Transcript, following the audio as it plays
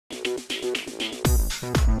Hello,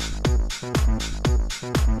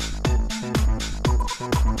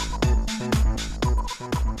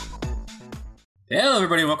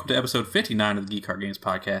 everybody, and welcome to episode 59 of the Geek Games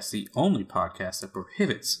Podcast, the only podcast that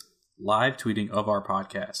prohibits live tweeting of our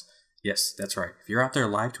podcast. Yes, that's right. If you're out there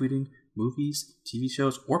live tweeting movies, TV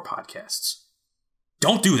shows, or podcasts,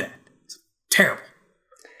 don't do that. It's terrible.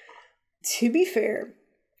 To be fair,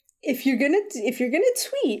 if you're gonna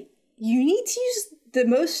tweet, you need to use the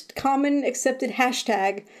most common accepted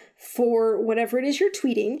hashtag for whatever it is you're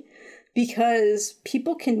tweeting, because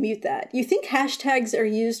people can mute that. You think hashtags are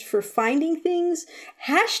used for finding things?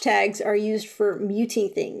 Hashtags are used for muting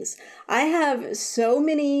things. I have so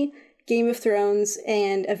many Game of Thrones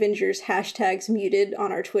and Avengers hashtags muted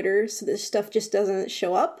on our Twitter, so this stuff just doesn't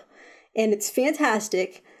show up. And it's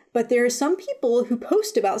fantastic, but there are some people who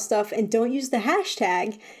post about stuff and don't use the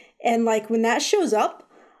hashtag, and like when that shows up,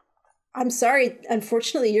 I'm sorry,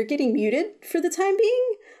 unfortunately you're getting muted for the time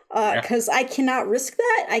being. Because I cannot risk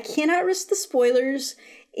that. I cannot risk the spoilers.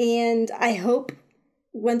 And I hope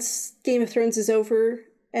once Game of Thrones is over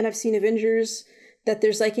and I've seen Avengers, that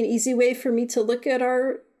there's like an easy way for me to look at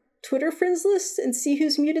our Twitter friends list and see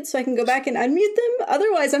who's muted so I can go back and unmute them.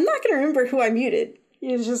 Otherwise, I'm not going to remember who I muted.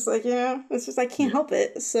 It's just like, it's just, I can't help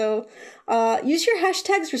it. So use your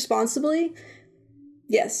hashtags responsibly.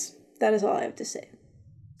 Yes, that is all I have to say.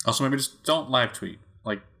 Also, maybe just don't live tweet.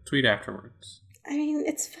 Like, tweet afterwards. I mean,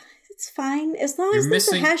 it's fine. As long as there's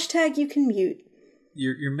a hashtag you can mute.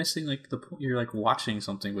 You're missing, like, you're, like, watching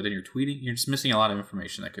something, but then you're tweeting. You're just missing a lot of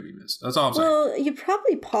information that could be missed. That's all I'm saying. Well, you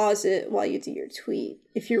probably pause it while you do your tweet,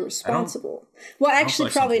 if you're responsible. Well, actually,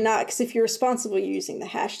 probably not, because if you're responsible, you're using the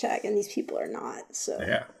hashtag, and these people are not, so.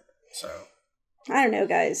 Yeah, so. I don't know,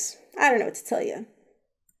 guys. I don't know what to tell you.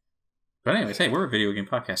 But anyways, hey, we're a video game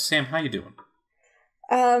podcast. Sam, how you doing?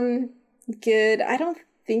 Good. I don't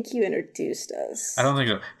think you introduced us. I don't think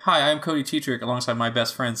so. Hi, I'm Cody Tetrick alongside my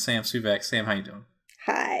best friend Sam Subak. Sam, how you doing?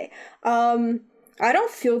 Hi. I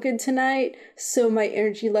don't feel good tonight, so my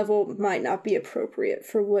energy level might not be appropriate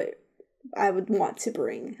for what I would want to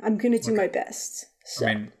bring. I'm gonna do my best. So.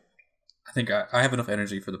 I mean, I think I have enough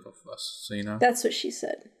energy for the both of us, so you know. That's what she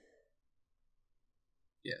said.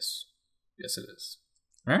 Yes. Yes, it is.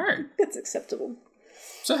 All right. That's acceptable.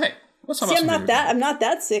 So hey, let's talk about some I'm not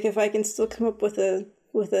that sick if I can still come up with a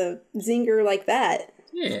zinger like that.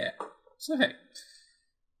 Yeah. So hey,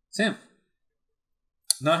 Sam.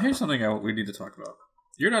 Now here's something we need to talk about.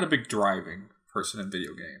 You're not a big driving person in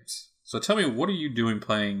video games, so tell me, what are you doing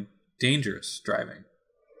playing dangerous driving?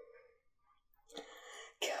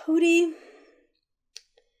 Cody,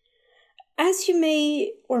 as you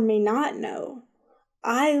may or may not know,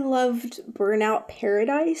 I loved Burnout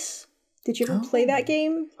Paradise. Did you ever play that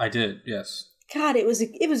game? I did, yes. God, it was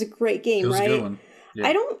a great game, right? It was a good one. Yeah.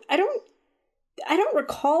 I don't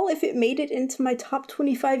recall if it made it into my top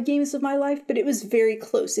 25 games of my life, but it was very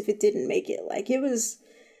close if it didn't make it. Like,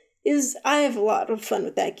 I have a lot of fun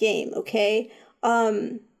with that game, okay?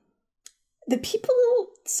 Some of the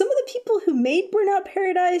people who made Burnout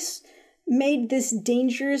Paradise made this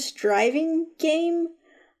dangerous driving game.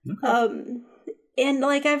 Okay. And,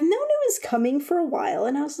 like, I've known it was coming for a while,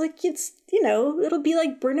 and I was like, it'll be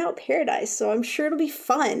like Burnout Paradise, so I'm sure it'll be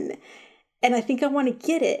fun. And I think I want to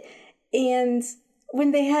get it. And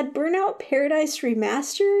when they had Burnout Paradise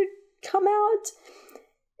Remastered come out,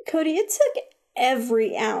 Cody, it took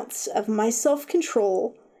every ounce of my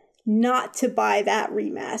self-control not to buy that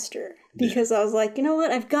remaster. Because I was like, you know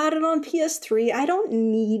what? I've got it on PS3. I don't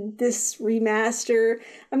need this remaster.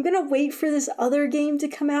 I'm going to wait for this other game to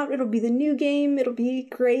come out. It'll be the new game. It'll be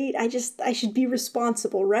great. I should be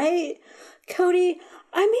responsible, right? Cody,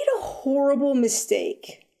 I made a horrible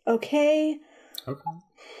mistake. Okay? Okay.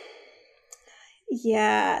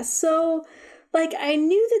 Yeah, so, like, I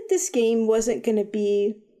knew that this game wasn't going to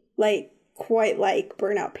be, like, quite like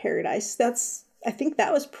Burnout Paradise. I think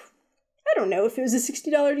that was, I don't know if it was a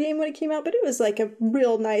 $60 game when it came out, but it was, like, a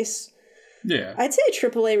real nice, I'd say a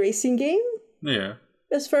AAA racing game. Yeah.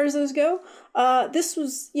 As far as those go. This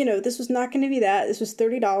was not going to be that. This was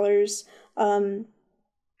 $30.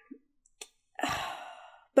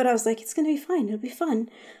 But I was like, it's going to be fine. It'll be fun.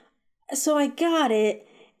 So I got it,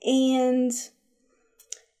 and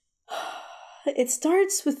it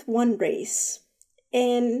starts with one race,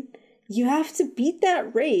 and you have to beat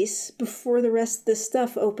that race before the rest of the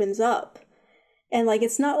stuff opens up. And, like,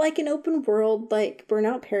 it's not like an open world like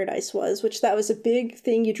Burnout Paradise was, which that was a big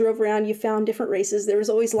thing. You drove around, you found different races. There was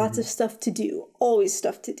always lots of stuff to do. Always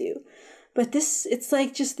stuff to do. But this, it's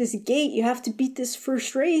like just this gate. You have to beat this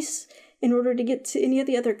first race in order to get to any of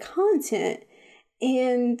the other content.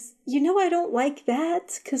 And I don't like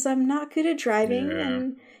that because I'm not good at driving. Yeah.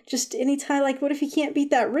 And just anytime, like, what if you can't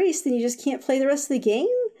beat that race? Then you just can't play the rest of the game?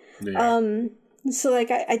 Yeah. So, like,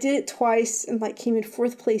 I did it twice and, like, came in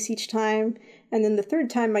 4th place each time. And then the 3rd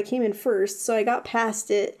time I came in 1st, so I got past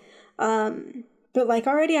it. But, like,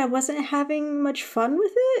 already I wasn't having much fun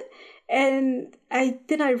with it. And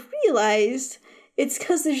then I realized it's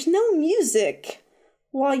because there's no music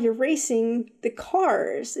while you're racing the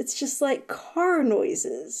cars. It's just, like, car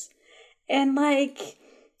noises. And, like,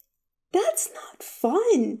 that's not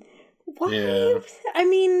fun. Why? Yeah. I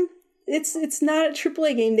mean, it's not a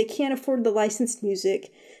AAA game. They can't afford the licensed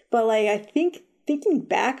music. But, like, I think thinking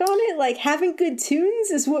back on it, like, having good tunes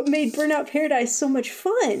is what made Burnout Paradise so much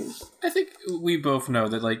fun. I think we both know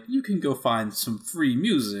that, like, you can go find some free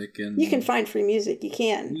music and... You can find free music, you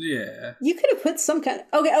can. Yeah. You could have put some kind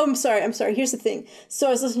of... Okay, I'm sorry. Here's the thing. So I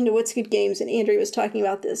was listening to What's Good Games, and Andrea was talking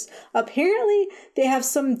about this. Apparently, they have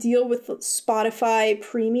some deal with Spotify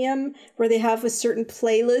Premium, where they have a certain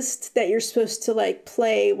playlist that you're supposed to, like,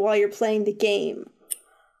 play while you're playing the game.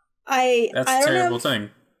 That's a terrible thing.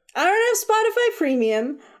 I don't have Spotify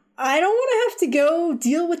Premium. I don't want to have to go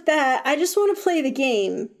deal with that. I just want to play the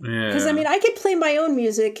game. Yeah. Because, I mean, I could play my own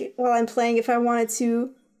music while I'm playing if I wanted to.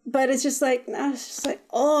 But it's just like, I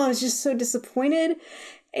was just so disappointed.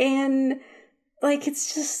 And, like,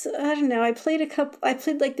 it's just, I don't know. I played like,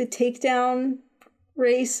 the takedown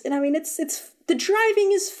race. And, I mean, it's the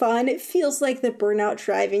driving is fun. It feels like the Burnout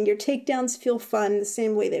driving. Your takedowns feel fun the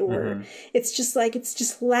same way they were. Mm-hmm. It's just, like, it's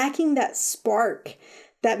just lacking that spark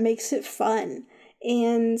that makes it fun.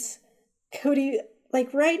 And Cody,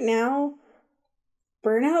 like, right now,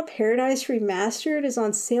 Burnout Paradise Remastered is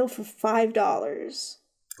on sale for $5.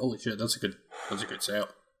 Holy shit, that's a good sale.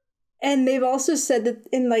 And they've also said that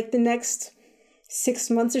in, like, the next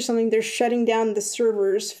 6 months or something, they're shutting down the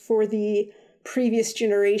servers for the previous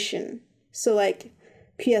generation. So, like,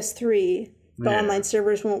 PS3, the online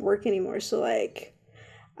servers won't work anymore. So, like,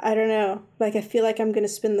 I don't know. Like, I feel like I'm going to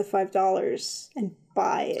spend the $5 and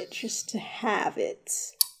buy it just to have it.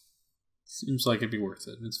 Seems like it'd be worth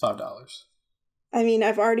it. It's $5. I mean,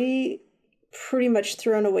 I've already pretty much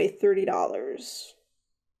thrown away $30.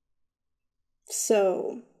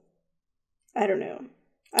 So, I don't know.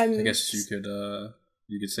 I guess you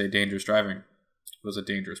could say dangerous driving was a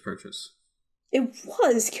dangerous purchase. It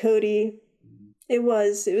was, Cody. It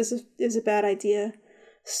was a bad idea.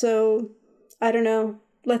 So, I don't know.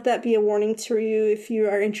 Let that be a warning to you if you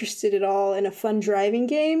are interested at all in a fun driving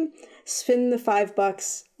game. Spend the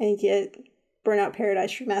 $5 and get Burnout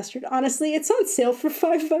Paradise Remastered. Honestly, it's on sale for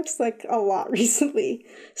 $5 like a lot recently.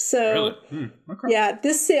 So, really? Okay. Yeah,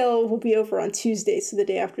 this sale will be over on Tuesday, so the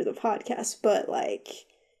day after the podcast. But, like,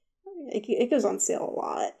 it goes on sale a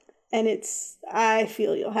lot. And I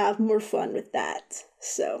feel you'll have more fun with that.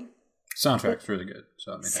 So. Soundtrack's really good.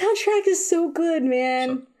 So soundtrack is so good,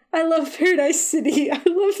 man. I love Paradise City. I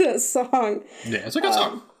love that song. Yeah, it's a good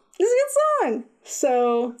song. It's a good song.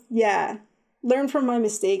 So, yeah. Learn from my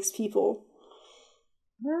mistakes, people.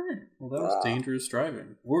 All right. Well, that was dangerous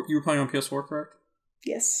driving. You were playing on PS4, correct?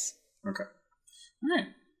 Yes. Okay. All right.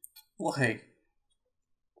 Well, hey.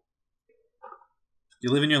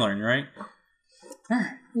 You live and you learn, right? All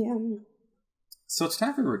right. Yeah. So it's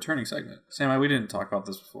time for a returning segment. Sam, we didn't talk about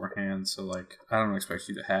this beforehand, so, like, I don't expect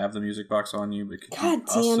you to have the music box on you, but could you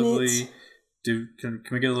possibly can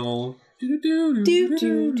we get a little do?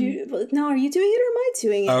 No, are you doing it or am I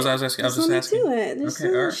doing it? I was asking. Let me do it. Okay,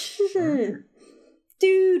 all right.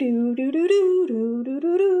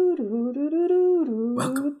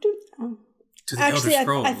 Welcome to the Actually, Elder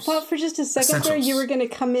Scrolls. I thought for just a second there you were going to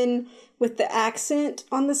come in with the accent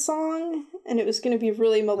on the song, and it was going to be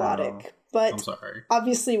really melodic. But I'm sorry.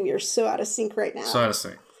 Obviously, we are so out of sync right now. So out of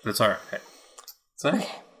sync. That's all right. Hey. So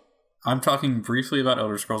I'm talking briefly about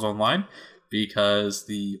Elder Scrolls Online because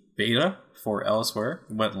the beta for Elswyr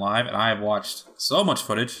went live, and I have watched so much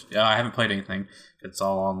footage. Yeah, I haven't played anything. It's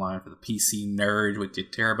all online for the PC nerd with your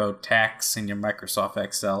TurboTax and your Microsoft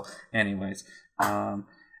Excel. Anyways,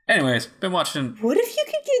 been watching. What if you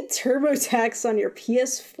could get TurboTax on your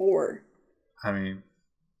PS4? I mean,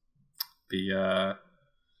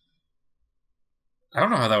 I don't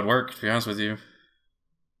know how that would work, to be honest with you.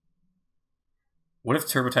 What if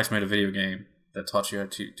TurboTax made a video game that taught you how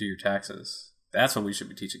to do your taxes? That's what we should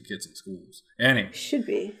be teaching kids in schools. Anyway. Should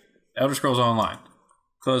be. Elder Scrolls Online.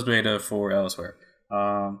 Closed beta for Elswyr.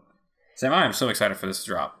 Sam, I am so excited for this to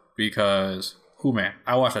drop because, man,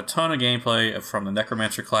 I watched a ton of gameplay from the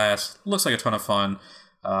Necromancer class. Looks like a ton of fun.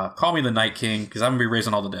 Call me the Night King because I'm going to be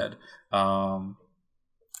raising all the dead.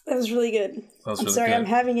 That was really good. I'm sorry, I'm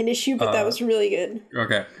having an issue, but that was really good.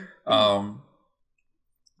 Okay.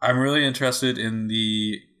 I'm really interested in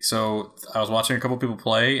so I was watching a couple people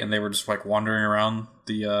play, and they were just like wandering around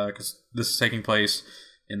because this is taking place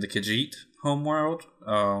in the Khajiit homeworld,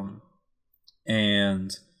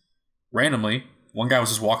 and randomly one guy was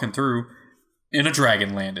just walking through, and a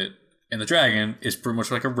dragon landed, and the dragon is pretty much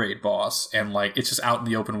like a raid boss, and like it's just out in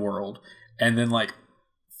the open world, and then like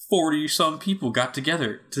 40 some people got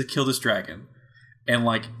together to kill this dragon, and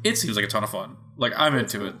like it seems like a ton of fun. Like I'm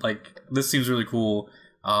into it. Like this seems really cool.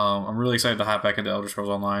 I'm really excited to hop back into Elder Scrolls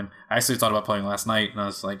Online. I actually thought about playing last night, and I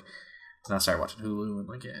was like, then I started watching Hulu, and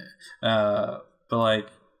like, yeah. But like,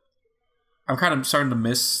 I'm kind of starting to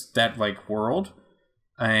miss that like world,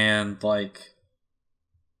 and like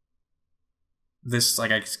this,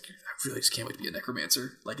 like I really just can't wait to be a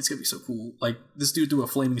necromancer. Like it's gonna be so cool. Like this dude do a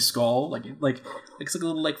flaming skull, like it's like a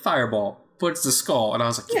little like fireball, but it's the skull, and I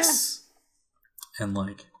was like, yes. And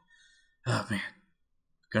like, oh man,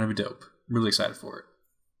 gonna be dope. I'm really excited for it.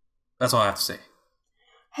 That's all I have to say.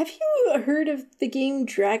 Have you heard of the game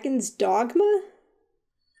Dragon's Dogma?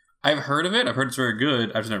 I've heard of it. I've heard it's very good.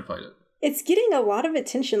 I've just never played it. It's getting a lot of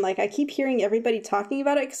attention. Like, I keep hearing everybody talking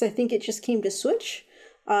about it because I think it just came to Switch.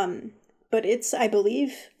 But it's, I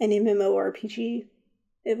believe, an MMORPG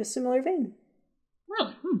of a similar vein.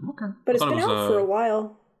 Really? Okay. But it's been out for a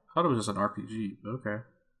while. I thought it was just an RPG. Okay.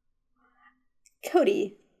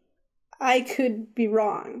 Cody, I could be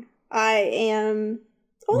wrong. I am...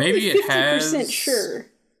 Maybe it 50% sure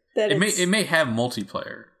that it may have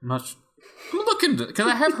multiplayer. I'm not sure. Look into it because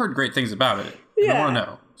I have heard great things about it. Yeah. I want to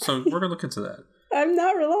know, so we're gonna look into that. I'm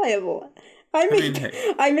not reliable. I make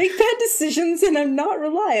bad decisions, and I'm not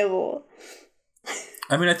reliable.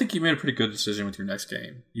 I mean, I think you made a pretty good decision with your next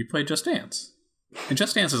game. You played Just Dance, and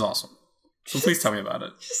Just Dance is awesome. So please tell me about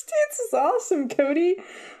it. Just Dance is awesome, Cody.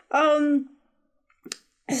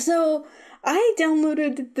 So I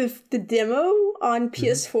downloaded the demo on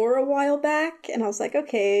PS4 a while back, and I was like,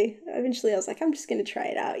 okay. Eventually, I was like, I'm just going to try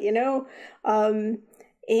it out, you know?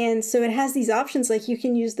 And so it has these options, like you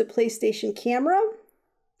can use the PlayStation camera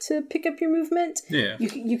to pick up your movement. Yeah.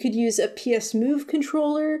 You could use a PS Move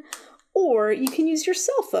controller, or you can use your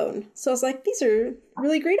cell phone. So I was like, these are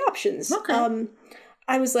really great options. Okay.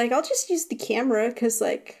 I was like, I'll just use the camera because,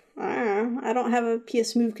 like, I don't have a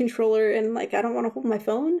PS Move controller, and like I don't want to hold my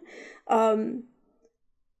phone.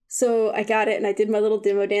 So I got it, and I did my little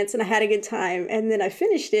demo dance, and I had a good time. And then I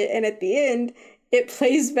finished it, and at the end, it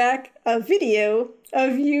plays back a video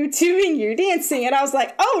of you doing your dancing, and I was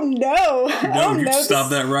like, "Oh no! Oh no!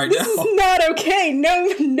 Stop that right now! This is not okay!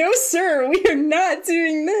 No, sir, we are not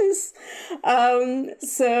doing this."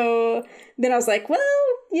 So then I was like, "Well,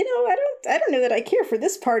 you know, I don't know that I care for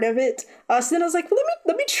this part of it." So then I was like, "Well,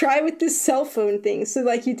 let me try with this cell phone thing." So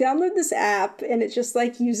like, you download this app, and it just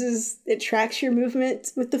like it tracks your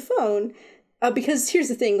movement with the phone. Because here's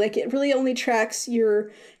the thing, like it really only tracks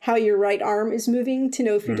how your right arm is moving to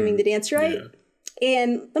know if you're doing the dance right. Yeah.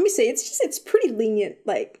 And let me say, it's pretty lenient.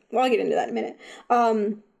 Like, well, I'll get into that in a minute.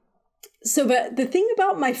 But the thing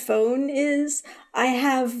about my phone is I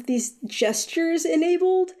have these gestures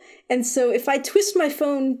enabled. And so if I twist my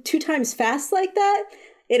phone 2 times fast like that,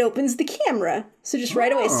 it opens the camera. So just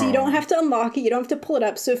right away. So you don't have to unlock it. You don't have to pull it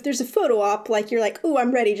up. So if there's a photo op, like you're like, oh,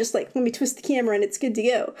 I'm ready. Just like, let me twist the camera and it's good to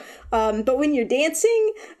go. But when you're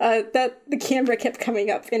dancing, the camera kept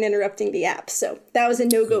coming up and interrupting the app. So that was a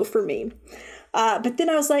no-go for me. But then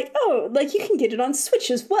I was like, oh, like you can get it on Switch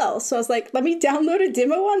as well. So I was like, let me download a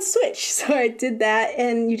demo on Switch. So I did that,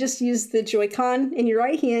 and you just use the Joy-Con in your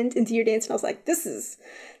right hand and do your dance. And I was like, this is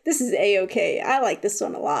A-okay. I like this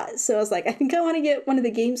one a lot. So I was like, I think I want to get one of the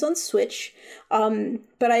games on Switch.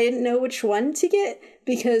 But I didn't know which one to get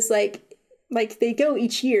because like they go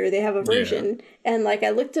each year. They have a version. Yeah. And like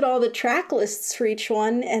I looked at all the track lists for each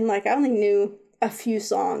one, and like I only knew a few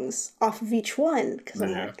songs off of each one because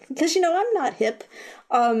you know I'm not hip.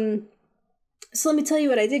 So let me tell you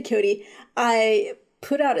what I did, Cody. I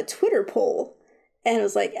put out a Twitter poll and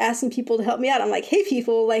was like asking people to help me out. I'm like, hey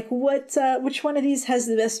people, like which one of these has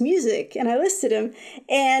the best music? And I listed them.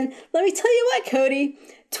 And let me tell you what, Cody,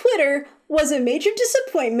 Twitter was a major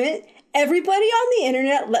disappointment. Everybody on the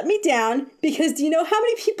internet let me down because do you know how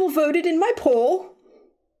many people voted in my poll?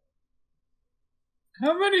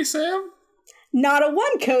 How many, Sam? Not a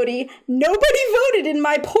one, Cody. Nobody voted in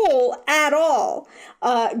my poll at all.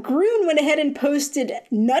 Groon went ahead and posted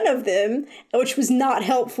none of them, which was not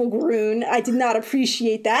helpful, Groon. I did not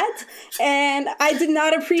appreciate that. And I did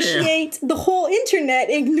not appreciate the whole internet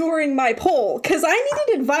ignoring my poll, because I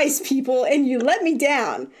needed advice, people, and you let me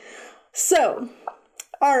down. So,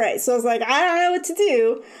 All right. So I was like, I don't know what to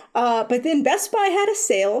do. But then Best Buy had a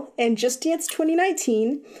sale, and Just Dance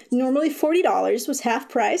 2019, normally $40, was half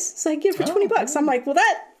price. So I get it for $20. I'm like, well,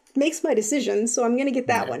 that makes my decision. So I'm going to get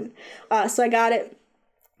that one. So I got it.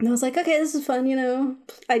 And I was like, okay, this is fun, you know.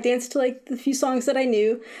 I danced to like the few songs that I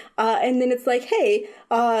knew. And then it's like, hey,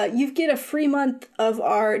 you get a free month of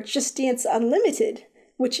our Just Dance Unlimited,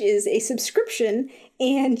 which is a subscription.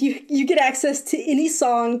 And you get access to any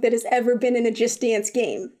song that has ever been in a Just Dance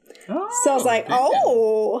game. So I was like,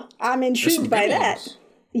 I'm intrigued by that.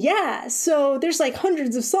 Yeah, so there's like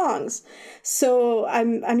hundreds of songs. So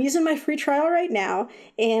I'm using my free trial right now,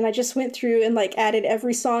 and I just went through and like added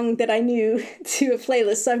every song that I knew to a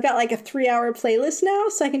playlist. So I've got like a 3-hour playlist now,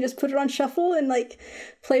 so I can just put it on shuffle and like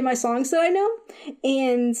play my songs that I know.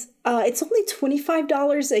 And it's only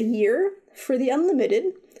 $25 a year for the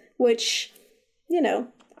unlimited, which, you know,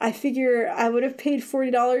 I figure I would have paid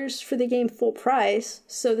 $40 for the game full price.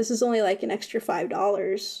 So this is only like an extra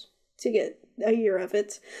 $5 to get a year of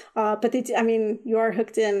it. But you are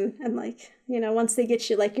hooked in, and like, you know, once they get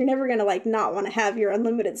you, like, you're never gonna like not want to have your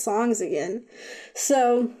unlimited songs again.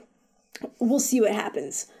 So we'll see what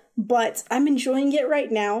happens. But I'm enjoying it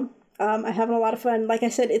right now. I'm having a lot of fun. Like I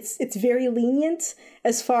said, it's very lenient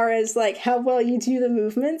as far as like how well you do the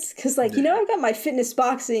movements, because like, you know, I've got my fitness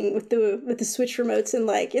boxing with the Switch remotes, and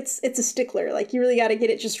like it's a stickler. Like, you really got to get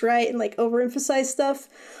it just right and like overemphasize stuff.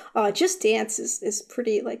 Just Dance is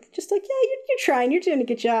pretty like, just like, yeah, you're trying, you're doing a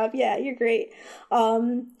good job, yeah, you're great.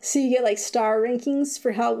 So you get like star rankings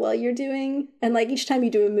for how well you're doing, and like each time you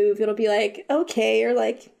do a move, it'll be like okay, or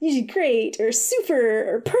like you did great, or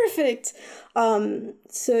super, or perfect.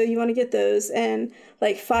 So you want to get those, and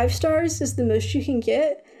like 5 stars is the most you can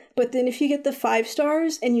get. But then if you get the 5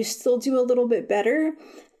 stars and you still do a little bit better,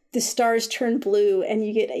 the stars turn blue and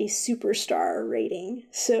you get a superstar rating.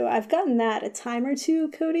 So I've gotten that a time or two,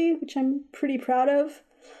 Cody, which I'm pretty proud of.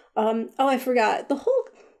 I forgot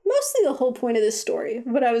mostly the whole point of this story,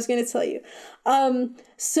 what I was going to tell you.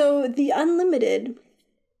 So the Unlimited,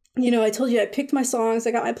 you know, I told you I picked my songs,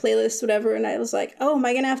 I got my playlist, whatever, and I was like, oh, am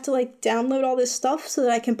I going to have to like download all this stuff so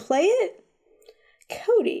that I can play it?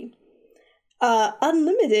 Cody,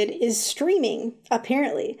 Unlimited is streaming,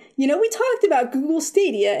 apparently. You know, we talked about Google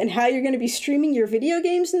Stadia and how you're going to be streaming your video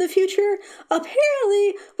games in the future.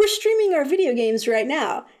 Apparently, we're streaming our video games right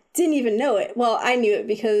now. Didn't even know it. Well, I knew it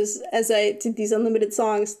because as I did these unlimited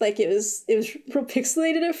songs, like it was real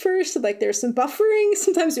pixelated at first. Like there was some buffering.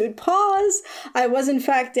 Sometimes it would pause. I was in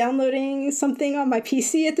fact downloading something on my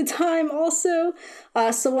PC at the time also.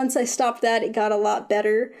 So once I stopped that, it got a lot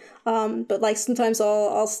better. But like sometimes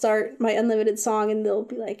I'll start my unlimited song and they'll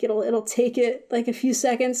be like, it'll take it like a few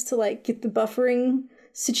seconds to like get the buffering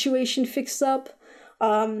situation fixed up.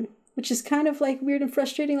 Which is kind of like weird and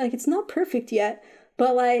frustrating. Like it's not perfect yet.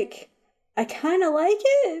 But, like, I kind of like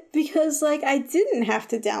it because, like, I didn't have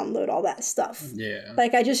to download all that stuff. Yeah.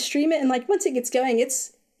 Like, I just stream it, and, like, once it gets going,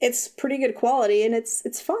 it's pretty good quality, and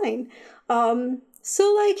it's fine.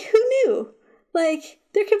 So, like, who knew? Like,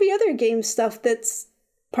 there could be other game stuff that's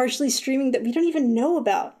partially streaming that we don't even know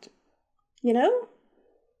about. You know?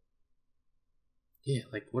 Yeah,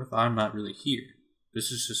 like, what if I'm not really here? This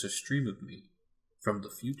is just a stream of me from the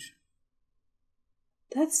future.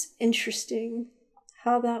 That's interesting.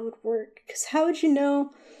 How that would work, because how would you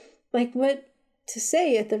know like what to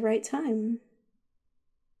say at the right time?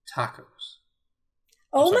 Tacos.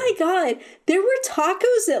 Oh my god, there were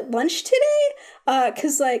tacos at lunch today?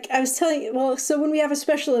 Because like I was telling you, well, so when we have a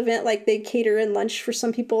special event, like they cater in lunch for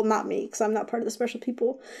some people, not me because I'm not part of the special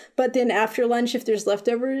people, but then after lunch, if there's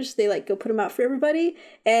leftovers, they like go put them out for everybody,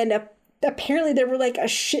 and apparently there were like a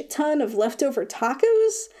shit ton of leftover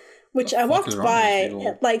tacos. Which I walked by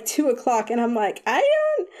at like 2:00 and I'm like,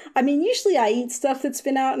 usually I eat stuff that's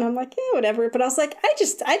been out and I'm like, yeah, whatever. But I was like, I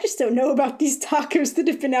just don't know about these tacos that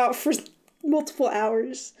have been out for multiple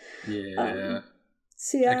hours. Yeah.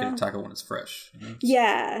 So yeah. I get a taco when it's fresh. You know?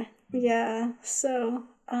 Yeah. So,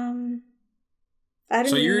 I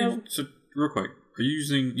don't know. So real quick, you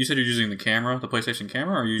said you're using the camera, the PlayStation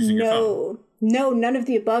camera, or are you using your phone? No, none of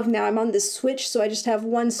the above now. I'm on the Switch, so I just have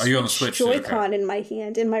one Switch Joy-Con in my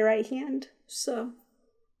right hand. So,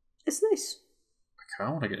 it's nice. I kind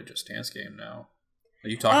of want to get a Just Dance game now. Are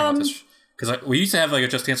you talking about this? Because we used to have like a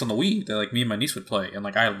Just Dance on the Wii that like me and my niece would play, and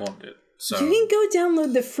like I loved it. So you can go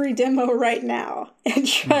download the free demo right now and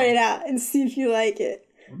try it out and see if you like it.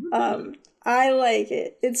 I like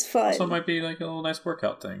it. It's fun. Also, might be like a little nice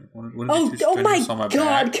workout thing. Oh my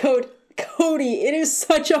god, Cody, it is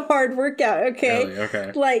such a hard workout, okay? Really?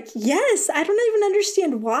 Okay. Like, yes, I don't even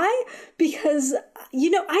understand why, because, you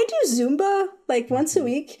know, I do Zumba, like, once a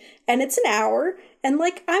week, and it's an hour, And,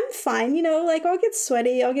 like, I'm fine, you know, like, I'll get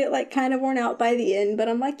sweaty, I'll get, like, kind of worn out by the end, but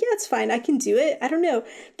I'm like, yeah, it's fine, I can do it. I don't know.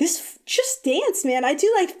 This Just Dance, man, I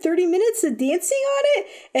do, like, 30 minutes of dancing on it,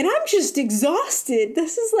 and I'm just exhausted.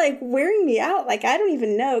 This is, like, wearing me out. Like, I don't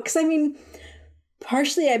even know. Because, I mean,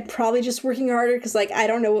 partially I'm probably just working harder because, like, I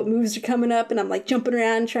don't know what moves are coming up, and I'm, like, jumping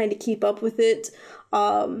around trying to keep up with it.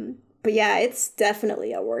 But, yeah, it's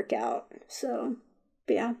definitely a workout. So,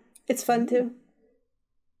 but, yeah, it's fun, too.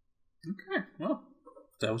 Okay, well.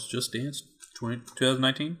 That was Just Dance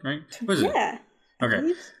 2019, right? What is it? Yeah.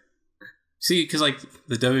 Okay. See, because like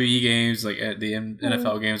the WWE games, like the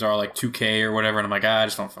NFL games are like 2K or whatever, and I'm like, I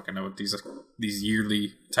just don't fucking know what these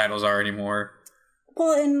yearly titles are anymore.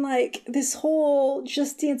 Well, and like this whole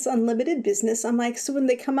Just Dance Unlimited business, I'm like, so when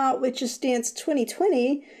they come out with Just Dance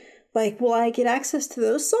 2020, like, will I get access to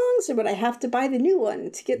those songs, or would I have to buy the new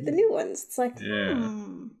one to get the new ones? It's like, I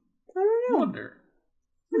don't know. Wonder.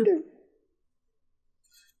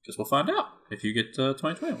 Guess we'll find out if you get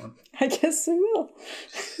 2021. I guess I will.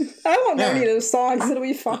 I won't know any of those songs. It'll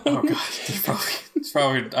be fine. Oh god, it's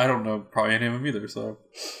probably I don't know probably any of them either. So,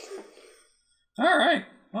 all right.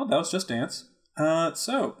 Well, that was Just Dance.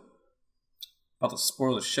 So about to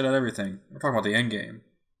spoil the shit out of everything. We're talking about the endgame.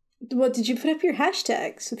 What did you put up your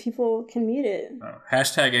hashtag so people can mute it?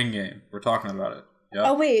 Hashtag endgame. We're talking about it. Yep.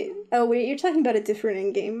 Oh wait, you're talking about a different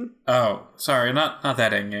endgame. Oh, sorry, not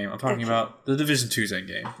that endgame. I'm talking about the Division 2's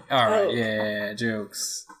endgame. Alright, yeah,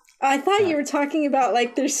 jokes. I thought you were talking about,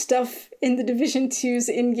 like, there's stuff in the Division 2's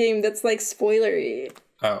endgame that's, like, spoilery.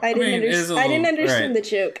 Oh, I didn't understand the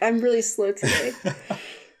joke. I'm really slow today.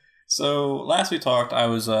 So, last we talked, I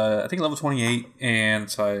was, I think, level 28, and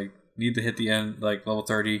so I need to hit the end, like, level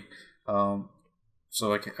 30. So,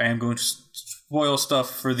 like, I am going to spoil stuff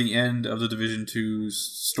for the end of the Division 2's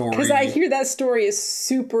story. Because I hear that story is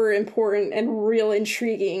super important and real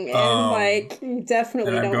intriguing, and, like, you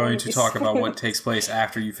definitely don't. And I'm going to talk about what takes place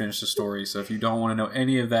after you finish the story. So if you don't want to know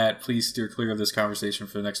any of that, please steer clear of this conversation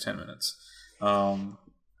for the next 10 minutes.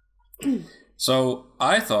 So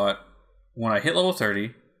I thought, when I hit level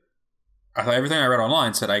 30, I thought everything I read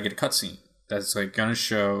online said I get a cutscene. That's, like, going to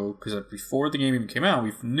show, because before the game even came out,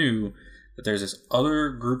 we knew that there's this other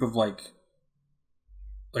group of, like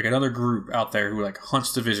another group out there who, like,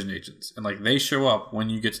 hunts division agents, and, like, they show up when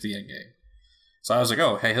you get to the end game. So I was like,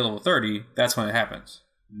 oh, hey, hit level 30, that's when it happens.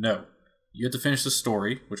 No. You have to finish the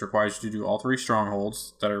story, which requires you to do all 3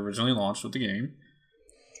 strongholds that are originally launched with the game.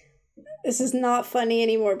 This is not funny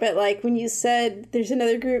anymore, but, like, when you said there's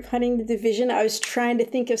another group hunting the division, I was trying to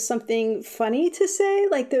think of something funny to say,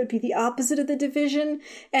 like, that would be the opposite of the division,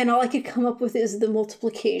 and all I could come up with is the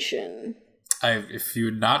multiplication. If you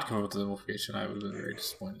had not come up with the multiplication, I would have been very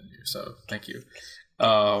disappointed in you, so thank you.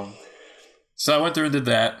 So I went through and did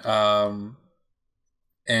that,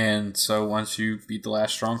 and so once you beat the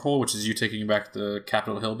last stronghold, which is you taking back the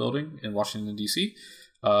Capitol Hill building in Washington, D.C.,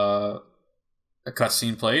 a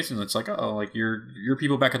cutscene plays, and it's like, oh, like your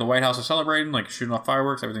people back at the White House are celebrating, like shooting off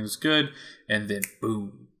fireworks, everything's good, and then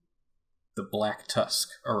boom, the Black Tusk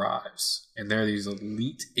arrives, and they're these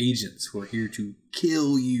elite agents who are here to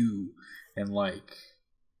kill you, and like,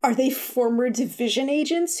 are they former division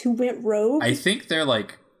agents who went rogue? I think they're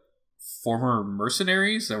like former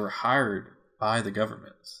mercenaries that were hired by the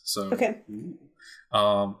government. So okay.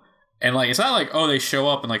 And like, it's not like, oh, they show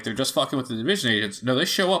up and like they're just fucking with the division agents. No, they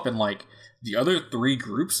show up and like the other 3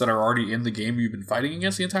 groups that are already in the game you've been fighting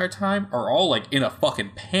against the entire time are all like in a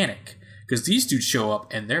fucking panic. Because these dudes show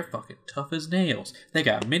up and they're fucking tough as nails. They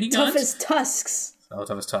got miniguns. Tough as tusks. Oh,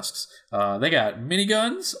 tough as tusks. They got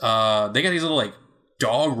miniguns. They got these little like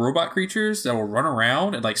dog robot creatures that will run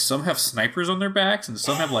around, and like some have snipers on their backs and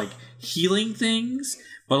some have like healing things.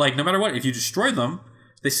 But like no matter what, if you destroy them,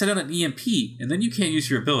 they set out an EMP, and then you can't use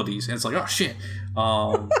your abilities. And it's like, oh shit.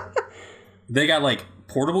 They got like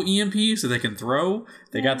portable EMPs that they can throw.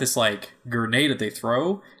 They got this like grenade that they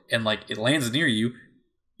throw, and like it lands near you.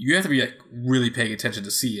 You have to be like really paying attention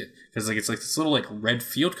to see it, because like it's like this little like red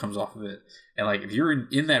field comes off of it, and like if you're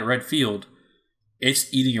in that red field,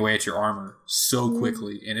 it's eating away at your armor so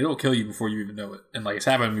quickly, and it'll kill you before you even know it. And like it's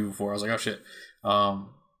happened to me before. I was like, oh shit.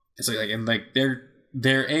 It's like and like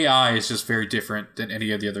their AI is just very different than any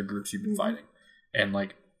of the other groups you've been fighting, and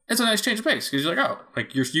like it's a nice change of pace, because you're like, oh,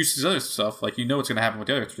 like you're used to this other stuff, like you know what's gonna happen with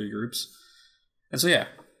the other 3 groups, and so yeah.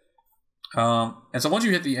 And so once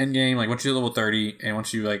you hit the end game, like once you hit level 30, and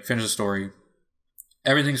once you like finish the story,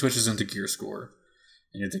 everything switches into gear score.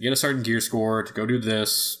 And you have to get a certain gear score to go do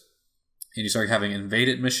this, and you start having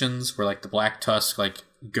invaded missions where like the Black Tusk like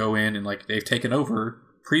go in and like they've taken over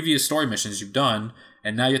previous story missions you've done,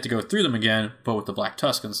 and now you have to go through them again, but with the Black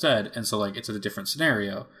Tusk instead. And so like it's a different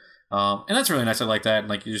scenario. And that's really nice. I like that. And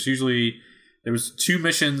like there's usually there was 2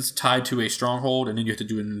 missions tied to a stronghold, and then you have to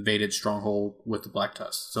do an invaded stronghold with the Black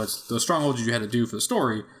Tusk. So it's the strongholds you had to do for the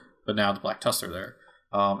story, but now the Black Tusks are there.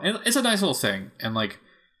 And it's a nice little thing. And like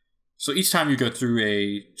so each time you go through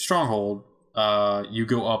a stronghold, you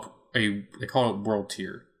go up they call it world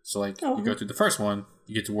tier. So like you go through the first one,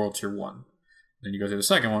 you get to world tier 1. Then you go through the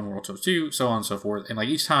second one, world tier 2, so on and so forth. And like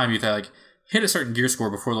each time you have to like hit a certain gear score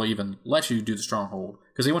before they'll even let you do the stronghold,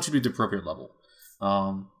 because they want you to be the appropriate level.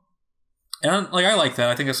 And like I like that.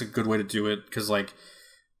 I think that's a good way to do it, because like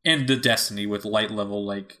in the Destiny with light level,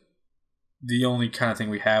 like the only kind of thing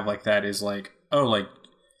we have like that is like, oh, like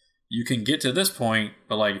you can get to this point,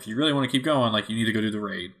 but like if you really want to keep going, like you need to go do the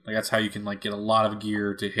raid. Like that's how you can like get a lot of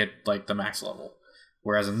gear to hit like the max level.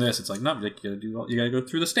 Whereas in this, it's like no, like, you gotta go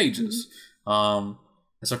through the stages. And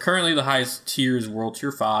so currently the highest tier is world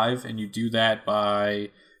tier 5, and you do that by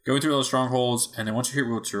going through those strongholds, and then once you hit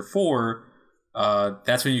world tier 4,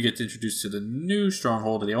 that's when you get introduced to the new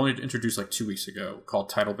stronghold that they only introduced like 2 weeks ago, called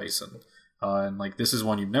Tidal Basin. And like this is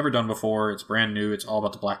one you've never done before. It's brand new. It's all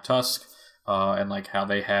about the Black Tusk, and like how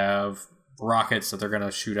they have rockets that they're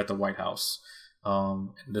gonna shoot at the White House. And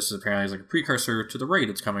this is apparently like a precursor to the raid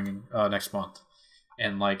that's coming next month.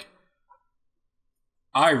 And like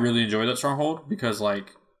I really enjoy that stronghold because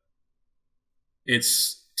like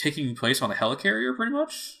it's taking place on a helicarrier pretty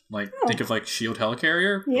much. Like think of like Shield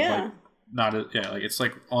helicarrier. Yeah. Like, like it's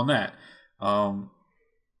like on that. And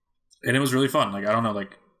it was really fun. Like I don't know,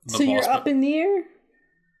 like so you're up in the air?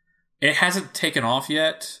 It hasn't taken off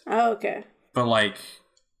yet. Oh, okay. But like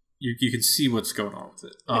you can see what's going on with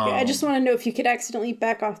it. Okay, I just want to know if you could accidentally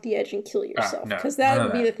back off the edge and kill yourself, because that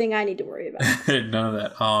would be the thing I need to worry about. None of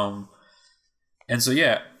that. And so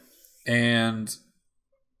yeah, and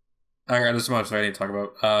I got this much I need to talk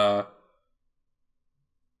about.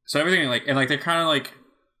 So everything like and like they're kind of like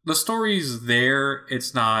the story's there.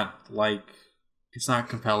 It's not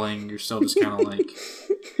compelling. You're still just kind of like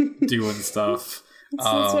doing stuff.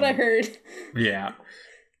 That's what I heard. Yeah,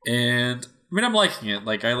 and I mean I'm liking it.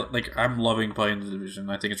 I'm loving playing the Division.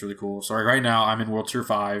 I think it's really cool. So right now I'm in World Tier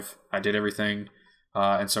 5. I did everything,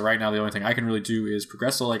 and so right now the only thing I can really do is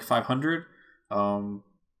progress to like 500.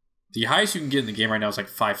 The highest you can get in the game right now is like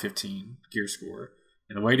 515 gear score.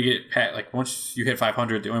 And the way to get like once you hit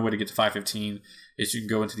 500, the only way to get to 515 is you can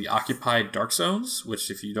go into the occupied dark zones, which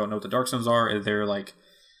if you don't know what the dark zones are, they're like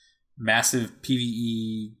massive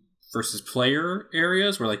PvE versus player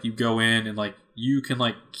areas where like you go in and like you can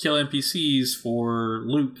like kill NPCs for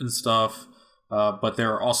loot and stuff, but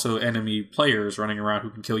there are also enemy players running around who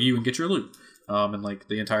can kill you and get your loot. And like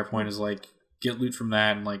the entire point is like get loot from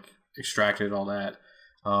that and like extract it, all that.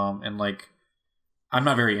 And like I'm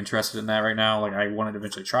not very interested in that right now. Like I wanted to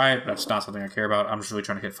eventually try it, but that's not something I care about. I'm just really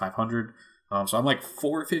trying to hit 500. So I'm like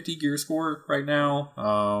 450 gear score right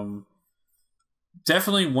now.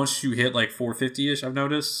 Definitely once you hit like 450ish, I've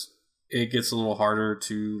noticed it gets a little harder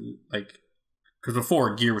to like, because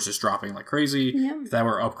before gear was just dropping like crazy. Yeah. That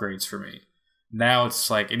were upgrades for me. Now it's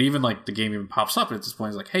like, and even like the game even pops up at this point.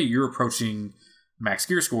 It's like, hey, you're approaching max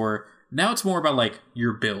gear score. Now it's more about like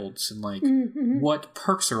your builds and like what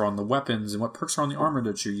perks are on the weapons and what perks are on the armor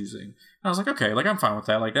that you're using. And I was like, okay, like I'm fine with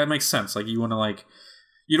that. Like that makes sense. Like you want to like,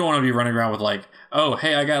 you don't want to be running around with like, oh,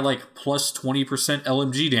 hey, I got like plus 20%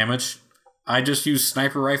 LMG damage. I just use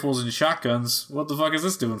sniper rifles and shotguns. What the fuck is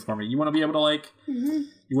this doing for me? You want to be able to like, you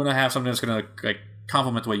want to have something that's going to like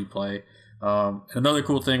complement the way you play. Another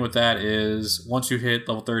cool thing with that is once you hit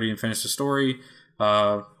level 30 and finish the story,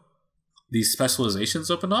 these specializations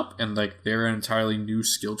open up, and like they're an entirely new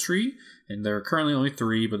skill tree, and there are currently only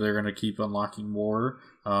 3, but they're going to keep unlocking more.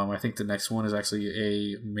 I think the next one is actually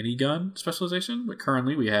a minigun specialization, but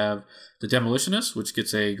currently we have the Demolitionist, which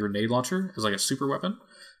gets a grenade launcher as like a super weapon,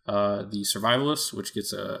 the Survivalist, which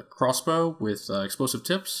gets a crossbow with explosive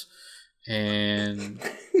tips, and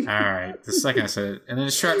alright, the second I said it, and then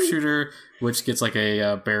a Sharpshooter, which gets like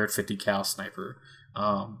a Barrett 50 cal sniper.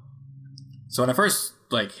 So when I first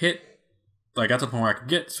like got to the point where I could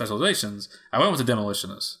get specializations, I went with the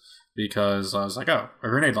Demolitionist because I was like, oh, a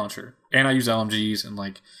grenade launcher. And I use LMGs and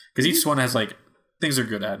like, because each one has like things they're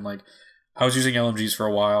good at. And like, I was using LMGs for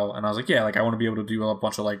a while and I was like, yeah, like I want to be able to do a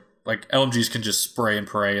bunch of like LMGs can just spray and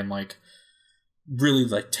pray and like really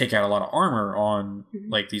like take out a lot of armor on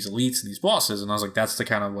like these elites and these bosses. And I was like, that's the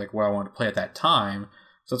kind of like what I wanted to play at that time.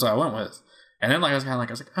 So that's what I went with. And then like, I was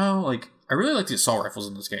like, oh, like, I really like the assault rifles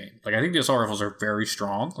in this game. Like, I think the assault rifles are very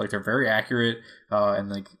strong. Like, they're very accurate, and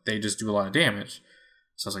like they just do a lot of damage.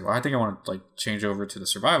 So I was like, well, I think I want to like change over to the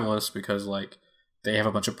Survivalist because like they have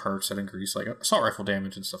a bunch of perks that increase like assault rifle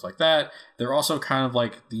damage and stuff like that. They're also kind of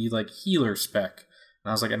like the like healer spec, And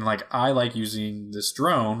I was like, and like I like using this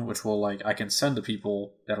drone, which will like I can send to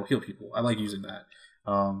people that'll heal people. I like using that.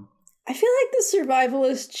 I feel like the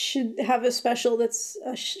survivalist should have a special that's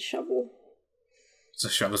a shovel. It's a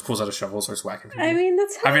shovel. This pulls out a shovel and starts whacking people. I mean,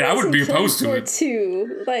 that's how I wouldn't be opposed to it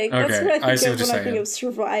too. Like okay, that's what I think of when I think of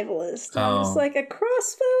saying. survivalist. I'm just like a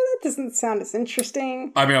crossbow. That doesn't sound as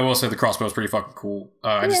interesting. I mean, I will say the crossbow is pretty fucking cool.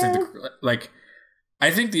 I just think I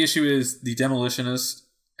think the issue is the demolitionist.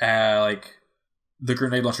 Like the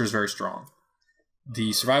grenade launcher is very strong. The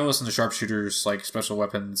survivalist and the sharpshooters, like special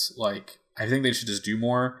weapons, like I think they should just do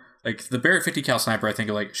more. Like the Barrett 50 cal sniper, I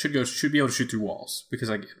think like should be able to shoot through walls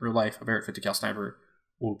because like in real life, a Barrett 50 cal sniper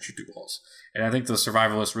will shoot through walls. And I think the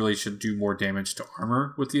survivalist really should do more damage to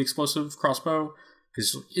armor with the explosive crossbow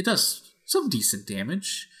because it does some decent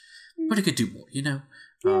damage, but it could do more. You know,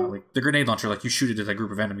 like the grenade launcher, like you shoot it at a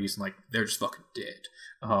group of enemies and like they're just fucking dead.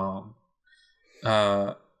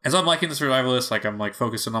 As I'm liking the survivalist, like I'm like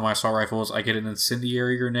focusing on my assault rifles. I get an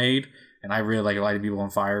incendiary grenade. And I really like lighting people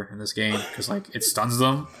on fire in this game because like it stuns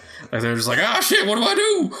them. Like they're just like, ah, shit, what do I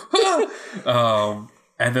do?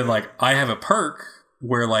 And then like I have a perk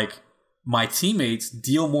where like my teammates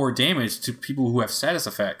deal more damage to people who have status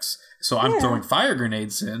effects. So I'm throwing fire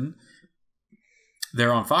grenades in.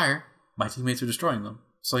 They're on fire. My teammates are destroying them.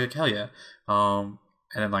 So like hell yeah. And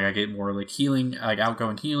then like I get more like healing, like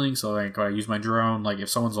outgoing healing. So like I use my drone. Like if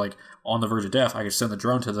someone's like on the verge of death, I can send the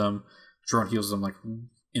drone to them. Drone heals them like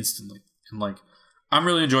instantly. And like I'm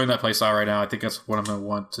really enjoying that playstyle right now. I think that's what I'm gonna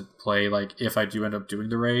want to play. Like if I do end up doing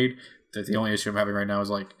the raid, that the only issue I'm having right now is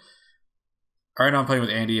like right now I'm playing with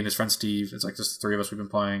Andy and his friend Steve. It's like just the three of us we've been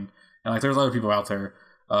playing, and like there's other people out there,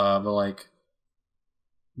 but like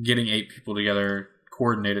getting 8 people together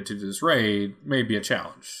coordinated to do this raid may be a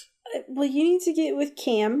challenge. Well, you need to get with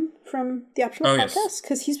Cam from the Optional Podcast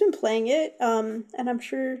because he's been playing it, and I'm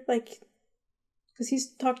sure like. Because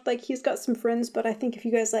he's talked like he's got some friends, but I think if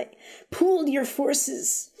you guys like pooled your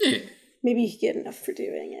forces, maybe you could get enough for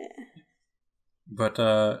doing it. But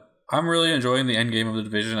I'm really enjoying the end game of the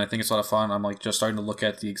Division. I think it's a lot of fun. I'm like just starting to look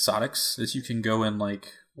at the exotics that you can go and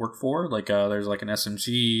like work for. Like there's like an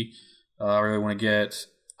SMG I really want to get.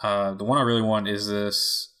 The one I really want is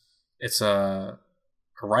this. It's a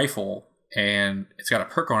rifle and it's got a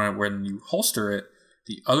perk on it where when you holster it,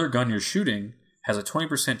 the other gun you're shooting has a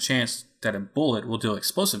 20% chance that a bullet will deal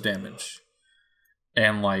explosive damage.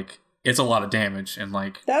 And, like, it's a lot of damage. And,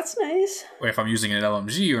 like... That's nice. If I'm using an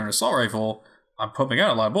LMG or an assault rifle, I'm pumping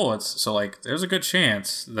out a lot of bullets. So, like, there's a good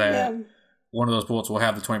chance that one of those bullets will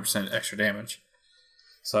have the 20% extra damage.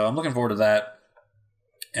 So, I'm looking forward to that.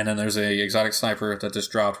 And then there's a exotic sniper that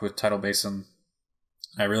just dropped with Tidal Basin.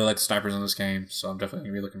 I really like the snipers in this game, so I'm definitely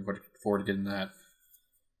going to be looking forward to getting that.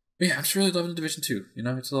 But yeah, I'm just really loving Division 2. You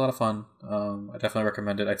know, it's a lot of fun. I definitely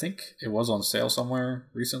recommend it. I think it was on sale somewhere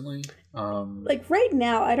recently. Like right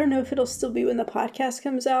now, I don't know if it'll still be when the podcast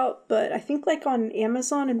comes out, but I think like on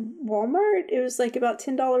Amazon and Walmart, it was like about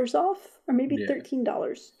 $10 off, or maybe $13,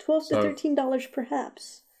 $12 to $13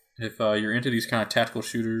 perhaps. If you're into these kind of tactical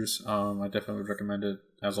shooters, I definitely would recommend it.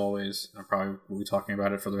 As always, I probably will be talking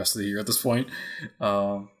about it for the rest of the year at this point.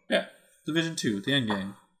 Yeah, Division 2, the end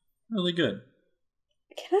game, really good.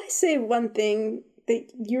 Can I say one thing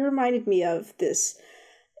that you reminded me of this,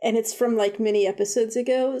 and it's from like many episodes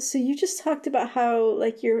ago? So you just talked about how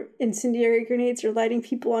like your incendiary grenades are lighting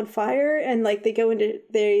people on fire, and like they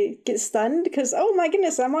get stunned because, oh my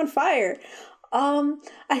goodness, I'm on fire.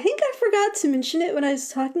 I think I forgot to mention it when I was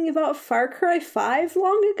talking about Far Cry 5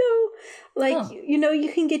 long ago. Like, you know,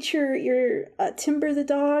 you can get your Timber the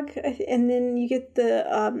dog, and then you get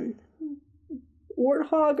the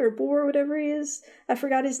warthog or boar, whatever he is. I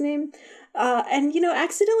forgot his name. And, you know,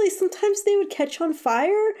 accidentally, sometimes they would catch on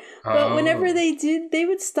fire, but whenever they did, they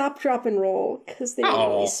would stop, drop, and roll because they were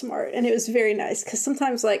really smart. And it was very nice because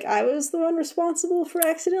sometimes, like, I was the one responsible for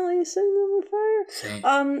accidentally setting them on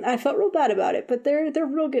fire. I felt real bad about it, but they're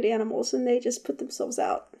real good animals and they just put themselves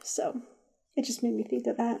out. So it just made me think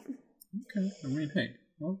of that. Okay. I mean, hey,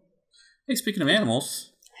 speaking of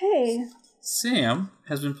animals. Hey. Sam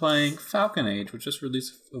has been playing Falcon Age, which just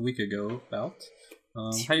released a week ago. How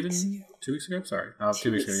you been? 2 weeks ago? Sorry,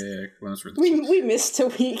 2 weeks ago. Yeah, when it's released. We missed a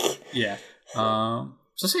week. Yeah.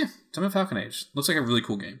 So Sam, tell me about Falcon Age. Looks like a really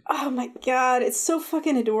cool game. Oh my god, it's so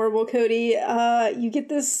fucking adorable, Cody. You get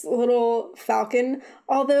this little falcon,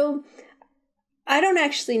 although I don't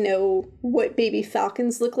actually know what baby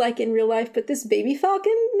falcons look like in real life, but this baby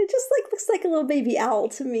falcon, it just like looks like a little baby owl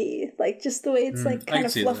to me. Like just the way it's like kind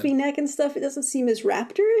of fluffy neck and stuff. It doesn't seem as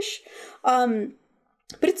raptorish.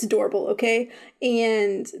 But it's adorable, okay?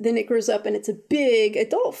 And then it grows up and it's a big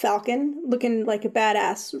adult falcon looking like a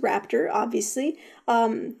badass raptor, obviously.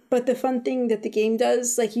 But the fun thing that the game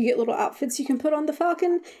does, like you get little outfits you can put on the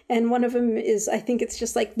falcon. And one of them is, I think it's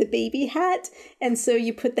just like the baby hat. And so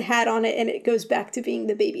you put the hat on it and it goes back to being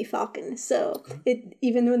the baby falcon. So it,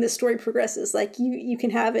 even when the story progresses, like you can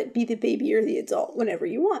have it be the baby or the adult whenever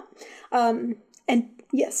you want. And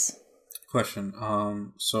yes. Question.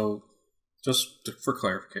 So just for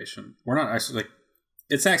clarification, we're not actually like,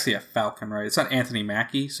 it's actually a falcon, right? It's not Anthony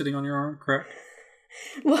Mackie sitting on your arm, correct?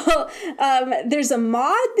 Well, there's a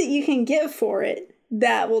mod that you can get for it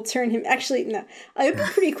that will turn him. Actually, no, it'd be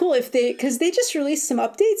pretty cool if because they just released some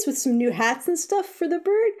updates with some new hats and stuff for the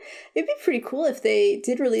bird. It'd be pretty cool if they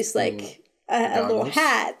did release like a little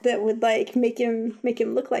hat that would like make him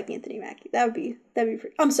look like Anthony Mackie. That'd be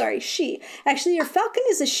pretty. I'm sorry, she. Actually, your falcon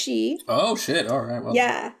is a she. Oh shit! All right. Well.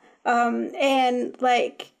 Yeah. And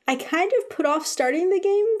like I kind of put off starting the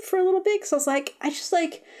game for a little bit because I was like,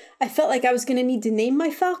 I felt like I was gonna need to name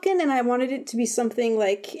my falcon, and I wanted it to be something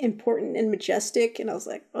like important and majestic, and I was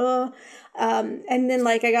like, and then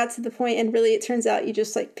like I got to the point, and really it turns out you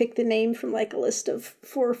just like pick the name from like a list of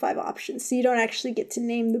 4 or 5 options, so you don't actually get to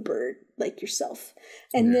name the bird like yourself,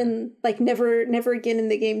 and then like never again in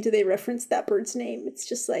the game do they reference that bird's name. It's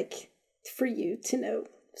just like for you to know.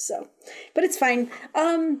 So, but it's fine.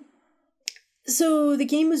 So the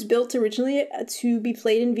game was built originally to be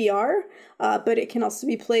played in VR, but it can also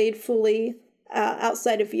be played fully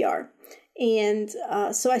outside of VR. And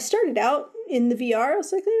so I started out in the VR. I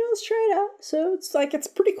was like, let's try it out. So it's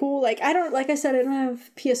pretty cool. Like I don't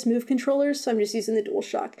have PS Move controllers, so I'm just using the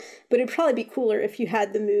DualShock. But it'd probably be cooler if you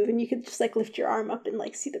had the Move and you could just like lift your arm up and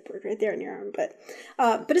like see the bird right there on your arm. But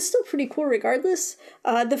it's still pretty cool regardless.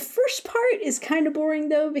 The first part is kind of boring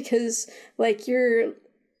though, because like you're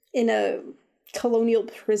in a colonial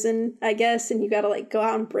prison, I guess, and you gotta like go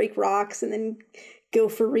out and break rocks and then go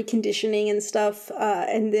for reconditioning and stuff,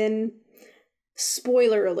 and then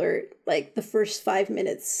spoiler alert, like the first 5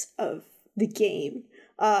 minutes of the game,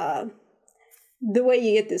 the way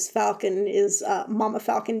you get this falcon is Mama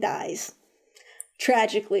Falcon dies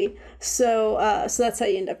tragically, so that's how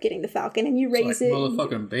you end up getting the falcon, and you raise it.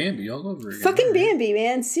 Motherfucking Bambi all over again. Fucking Bambi,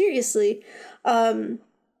 man, seriously.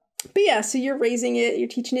 But yeah, so you're raising it, you're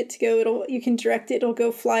teaching it to go, you can direct it, it'll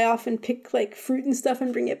go fly off and pick like fruit and stuff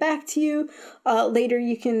and bring it back to you. Later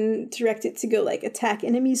you can direct it to go like attack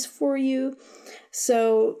enemies for you.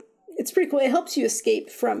 So it's pretty cool. It helps you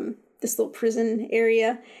escape from this little prison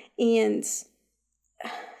area. And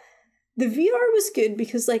the VR was good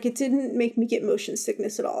because like it didn't make me get motion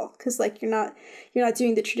sickness at all. Cause like you're not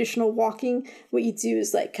doing the traditional walking. What you do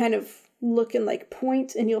is like kind of look and like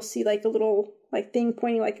point, and you'll see like a little like thing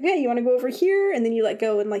pointing like, okay, you want to go over here, and then you let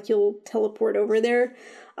go and like you'll teleport over there.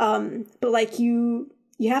 But like you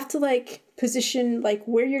have to like position like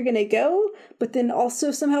where you're gonna go, but then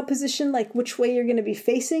also somehow position like which way you're gonna be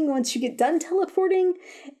facing once you get done teleporting.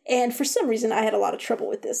 And for some reason I had a lot of trouble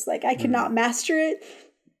with this. Like I could not master it,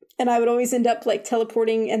 and I would always end up like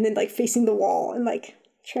teleporting and then like facing the wall and like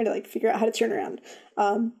trying to like figure out how to turn around.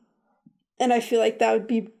 And I feel like that would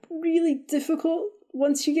be really difficult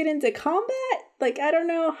once you get into combat. Like I don't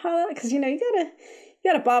know how, because you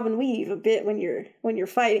gotta bob and weave a bit when you're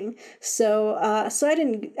fighting. So I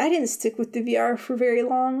didn't stick with the VR for very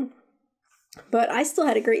long, but I still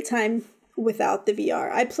had a great time without the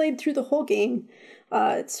VR. I played through the whole game.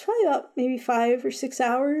 It's probably about maybe 5 or 6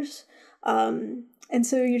 hours. And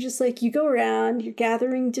so you're just like, you go around, you're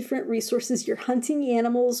gathering different resources, you're hunting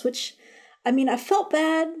animals, which, I mean, I felt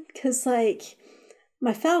bad because like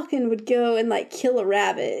my falcon would go and like kill a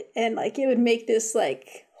rabbit, and like it would make this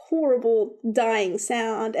like horrible dying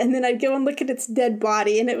sound, and then I'd go and look at its dead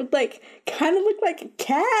body and it would like kind of look like a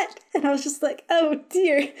cat, and I was just like, oh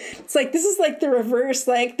dear. It's like this is like the reverse,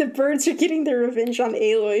 like the birds are getting their revenge on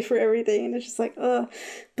Aloy for everything, and it's just like,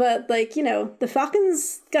 but like, the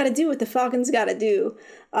falcon's gotta do what the falcon's gotta do.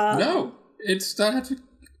 No, it's not.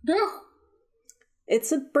 No,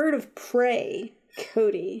 it's a bird of prey,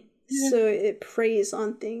 Cody. Yeah. So it preys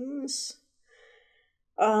on things.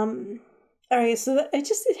 Alright, so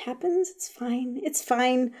it happens. It's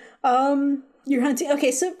fine. You're hunting.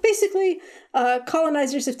 Okay, so basically,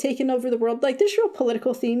 colonizers have taken over the world. Like, there's real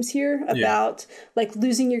political themes here about, like,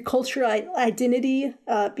 losing your cultural identity,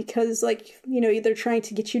 because, like, they're trying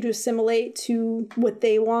to get you to assimilate to what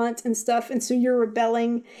they want and stuff. And so you're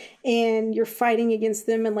rebelling and you're fighting against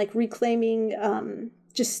them and, like, reclaiming,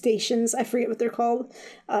 just stations, I forget what they're called,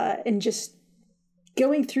 and just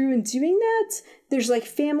going through and doing that. There's like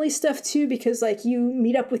family stuff too, because like you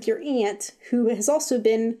meet up with your aunt who has also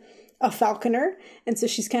been a falconer, and so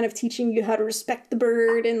she's kind of teaching you how to respect the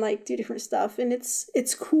bird and like do different stuff, and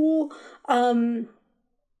it's cool.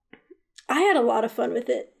 I had a lot of fun with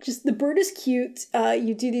it. Just the bird is cute.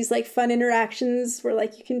 You do these like fun interactions where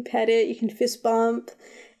like you can pet it, you can fist bump,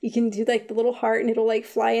 you can do like the little heart and it'll like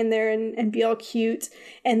fly in there and be all cute.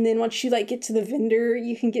 And then once you like get to the vendor,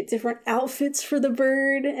 you can get different outfits for the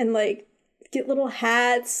bird and like get little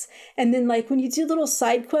hats. And then like when you do little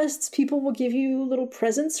side quests, people will give you little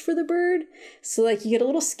presents for the bird. So like you get a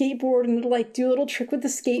little skateboard and it'll like do a little trick with the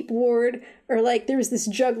skateboard. Or like there was this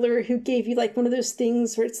juggler who gave you like one of those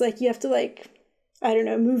things where it's like you have to like, I don't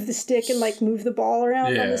know, move the stick and like move the ball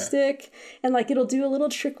around on the stick. And like it'll do a little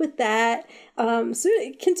trick with that. So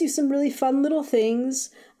it can do some really fun little things.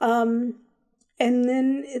 And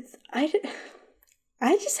then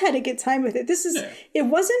I just had a good time with it. It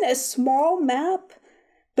wasn't a small map,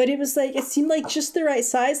 but it was like, it seemed like just the right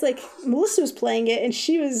size. Like Melissa was playing it and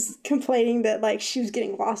she was complaining that like she was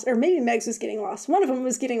getting lost, or maybe Megs was getting lost. One of them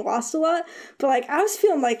was getting lost a lot, but like I was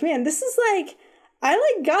feeling like, man, this is like, I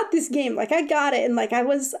like got this game. Like I got it. And like I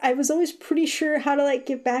was always pretty sure how to like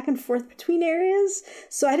get back and forth between areas.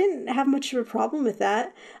 So I didn't have much of a problem with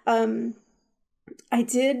that.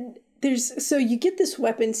 So you get this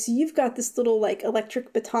weapon, so you've got this little like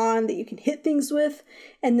electric baton that you can hit things with,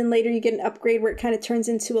 and then later you get an upgrade where it kind of turns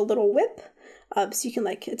into a little whip, so you can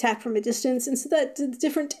like attack from a distance. And so that the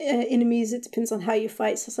different enemies, it depends on how you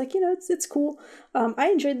fight. So it's like, it's cool. I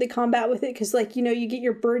enjoyed the combat with it because like, you get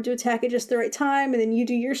your bird to attack at just the right time, and then you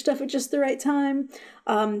do your stuff at just the right time.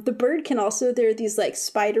 The bird can also, there are these like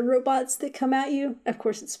spider robots that come at you. Of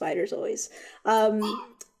course, it's spiders always.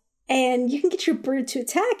 And you can get your bird to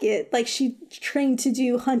attack it. Like she trained to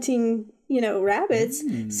do hunting, rabbits.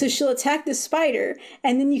 So she'll attack the spider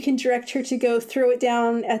and then you can direct her to go throw it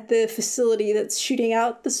down at the facility that's shooting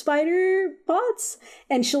out the spider bots.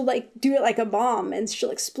 And she'll like do it like a bomb and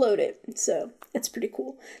she'll explode it. So that's pretty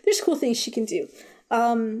cool. There's cool things she can do.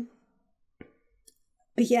 But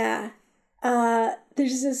yeah,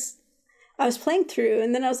 there's this, I was playing through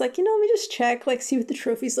and then I was like, let me just check, like see what the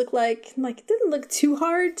trophies look like. And like, it didn't look too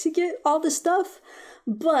hard to get all the stuff,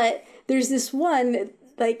 but there's this one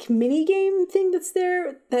like mini game thing that's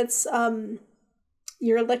there. That's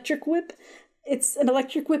your electric whip. It's an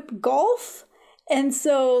electric whip golf. And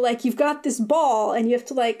so like you've got this ball and you have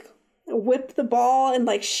to like whip the ball and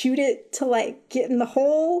like shoot it to like get in the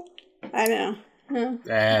hole. I know.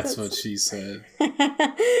 That's what she said.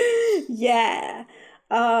 Yeah.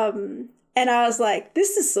 And I was like,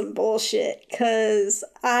 this is some bullshit because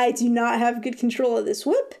I do not have good control of this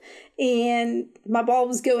whip and my ball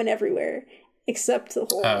was going everywhere except the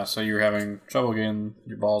hole. So you were having trouble getting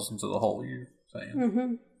your balls into the hole, you're saying?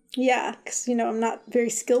 Mm-hmm. Yeah, because, I'm not very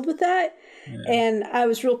skilled with that. Yeah. And I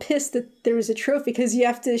was real pissed that there was a trophy because you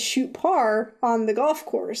have to shoot par on the golf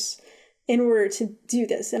course in order to do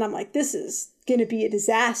this. And I'm like, this is going to be a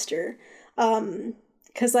disaster.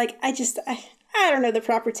 Because, like, I don't know the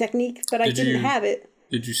proper technique, but I didn't have it.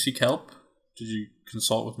 Did you seek help? Did you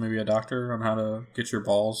consult with maybe a doctor on how to get your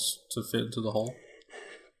balls to fit into the hole?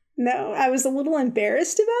 No, I was a little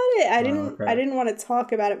embarrassed about it. I didn't want to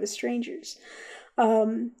talk about it with strangers.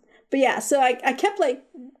 But yeah, so I kept like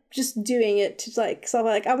just doing it to like, so I'm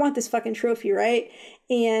like, I want this fucking trophy, right?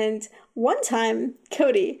 And one time,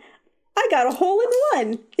 Cody, I got a hole in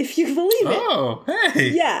one, if you believe it. Oh,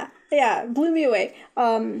 hey. Yeah, blew me away.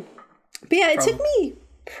 But yeah, it took me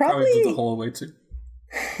probably blew the hole away too.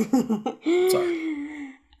 Sorry.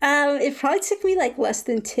 It probably took me like less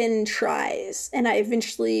than 10 tries, and I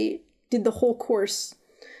eventually did the whole course.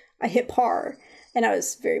 I hit par, and I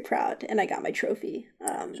was very proud, and I got my trophy.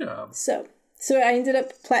 Good job. So I ended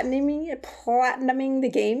up platinuming the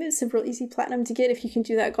game. It's a real easy platinum to get if you can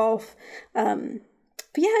do that golf. But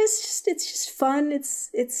yeah, it's just fun.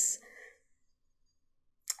 It's.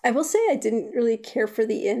 I will say I didn't really care for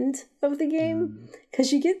the end of the game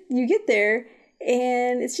because you get there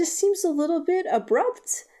and it just seems a little bit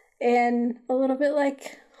abrupt and a little bit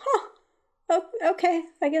like, okay,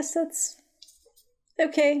 I guess that's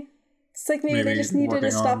okay. It's like maybe they just needed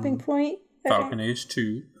a stopping point. Falcon Age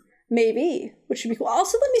 2. Maybe, which would be cool.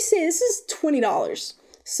 Also, let me say, this is $20.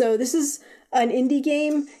 So this is an indie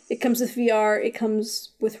game. It comes with VR. It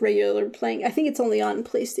comes with regular playing. I think it's only on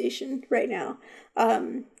PlayStation right now.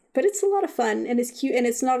 But it's a lot of fun and it's cute and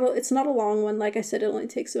it's not a long one. Like I said, it only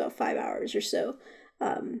takes about 5 hours or so.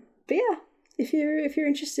 But yeah, if you're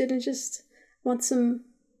interested and just want some,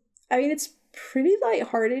 I mean, it's pretty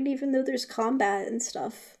lighthearted even though there's combat and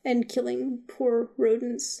stuff and killing poor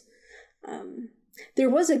rodents. There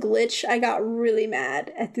was a glitch. I got really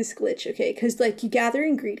mad at this glitch, okay? Because, like, you gather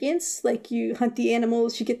ingredients, like, you hunt the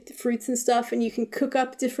animals, you get the fruits and stuff, and you can cook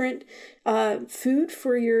up different food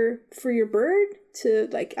for your bird to,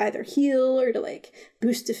 like, either heal or to, like,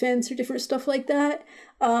 boost defense or different stuff like that.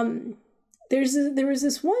 There was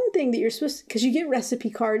this one thing that you're supposed to... Because you get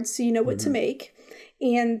recipe cards, so you know what to make.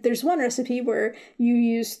 And there's one recipe where you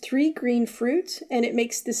use 3 green fruit, and it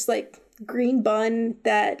makes this, like, green bun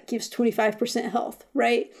that gives 25% health,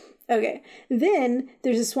 right? Okay. Then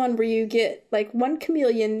there's this one where you get like 1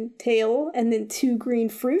 chameleon tail and then 2 green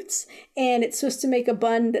fruits, and it's supposed to make a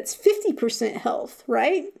bun that's 50% health,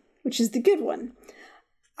 right? Which is the good one.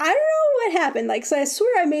 I don't know what happened. Like, so I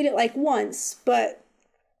swear I made it like once, but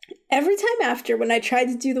every time after, when I tried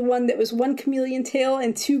to do the one that was 1 chameleon tail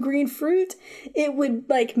and 2 green fruit, it would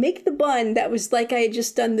like make the bun that was like I had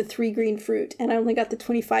just done the 3 green fruit, and I only got the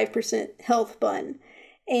 25% health bun.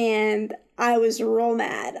 And I was real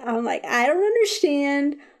mad. I'm like, I don't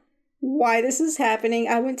understand why this is happening.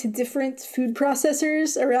 I went to different food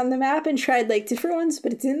processors around the map and tried like different ones,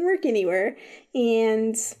 but it didn't work anywhere.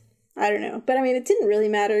 And I don't know. But I mean, it didn't really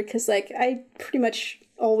matter because like I pretty much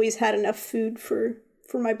always had enough food for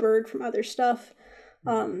my bird from other stuff.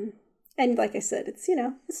 And like I said, it's, you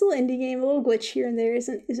know, it's a little indie game, a little glitch here and there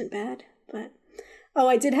isn't bad. But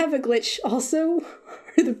I did have a glitch also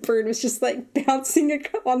where the bird was just like bouncing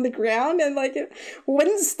on the ground and like it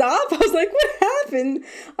wouldn't stop. I was like, what happened?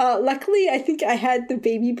 Luckily, I think I had the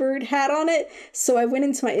baby bird hat on it, so I went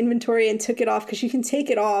into my inventory and took it off, because you can take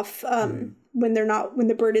it off when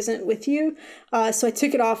the bird isn't with you. So I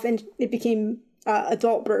took it off and it became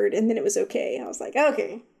adult bird, and then it was okay. I was like,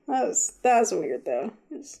 okay, that was weird though.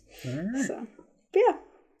 Right. So, but yeah,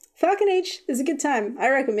 Falcon Age is a good time. I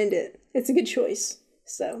recommend it. It's a good choice.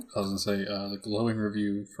 So I was gonna say the glowing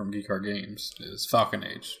review from Geek Games is Falcon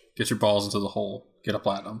Age. Get your balls into the hole. Get a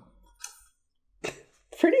platinum.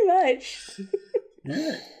 Pretty much. All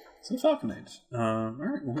right. So Falcon Age. All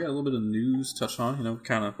right. Well, we got a little bit of news to touch on. You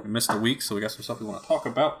know, we missed a week, so we got some stuff we want to talk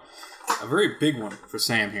about. A very big one for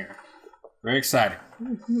Sam here. Very exciting.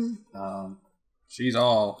 Mm-hmm. She's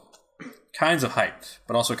all kinds of hyped,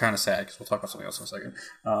 but also kind of sad, because we'll talk about something else in a second.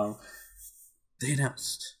 They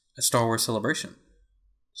announced a Star Wars celebration.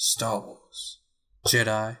 Star Wars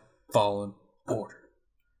Jedi Fallen Order.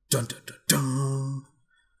 Dun dun dun dun.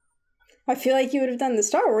 I feel like you would have done the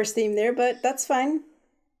Star Wars theme there, but that's fine.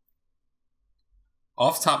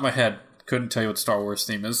 Off the top of my head, couldn't tell you what the Star Wars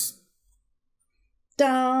theme is.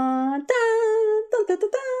 Dun, dun, dun, dun, dun,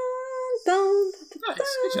 dun. Nice.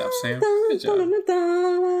 Good job, Sam. Good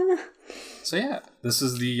job. So yeah, this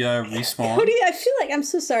is the respawn. Cody, I feel like, I'm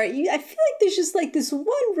so sorry. I feel like there's just like this one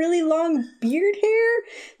really long beard hair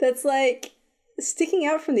that's like sticking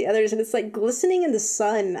out from the others, and it's like glistening in the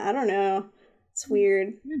sun. I don't know. It's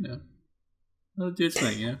weird. You know. I'll do its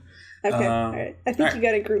thing, yeah. Okay, all right. I think you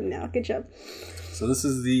got a group now. Good job. So this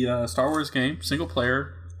is the Star Wars game, single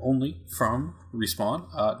player only, from Respawn.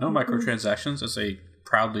 No microtransactions, as they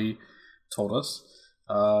proudly told us.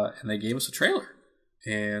 And they gave us a trailer.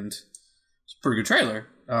 And it's a pretty good trailer.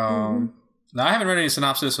 Now, I haven't read any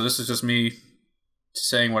synopsis, so this is just me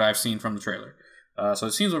saying what I've seen from the trailer. So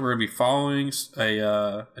it seems like we're going to be following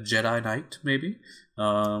a Jedi Knight, maybe.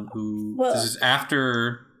 This is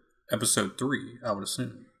after Episode 3, I would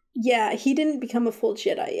assume. Yeah, he didn't become a full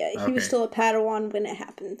Jedi yet. He was still a Padawan when it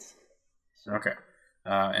happened. Okay.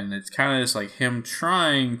 And it's kind of just like him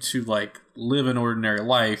trying to like live an ordinary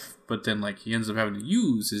life, but then like he ends up having to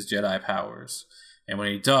use his Jedi powers. And when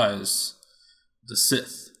he does, the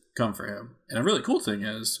Sith come for him. And a really cool thing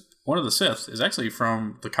is, one of the Sith is actually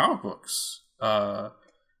from the comic books. I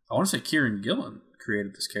want to say Kieran Gillen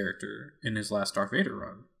created this character in his last Darth Vader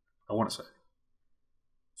run. I want to say.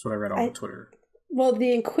 That's what I read on Twitter. Well,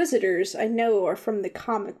 the Inquisitors, I know, are from the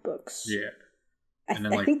comic books. Yeah.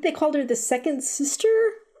 I think they called her the second sister.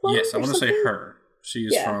 Yes, I want to say her. She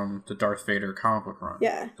is from the Darth Vader comic book run.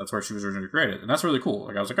 Yeah, that's where she was originally created, and that's really cool.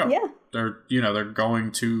 Like I was like, oh, yeah, they're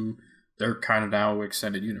going to their kind of now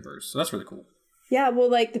extended universe, so that's really cool. Yeah, well,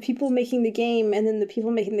 like the people making the game and then the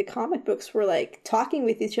people making the comic books were like talking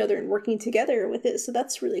with each other and working together with it, so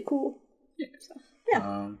that's really cool. Yeah. So,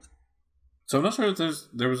 yeah. So I'm not sure if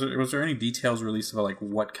was there any details released about like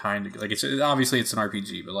what kind of like it's obviously it's an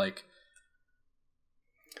RPG, but like.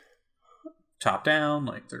 Top down,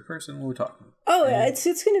 like third person. What are we talking? Oh yeah, it's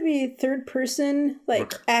going to be third person,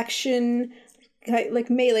 like action,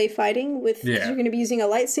 like melee fighting. With you're going to be using a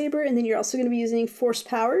lightsaber, and then you're also going to be using force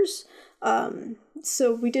powers.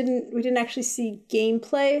 So we didn't actually see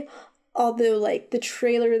gameplay, although like the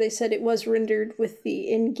trailer they said it was rendered with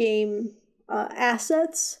the in-game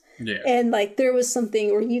assets. Yeah. And like there was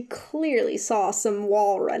something where you clearly saw some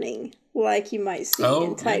wall running, like you might see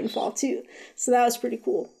in Titanfall 2. So that was pretty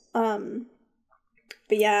cool.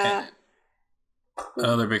 But yeah.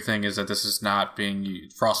 Another big thing is that this is not being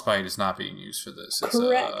used. Frostbite is not being used for this. It's,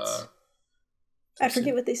 correct. I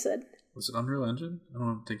forget what they said. Was it Unreal Engine? I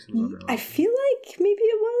don't think it was Unreal Engine. I feel like maybe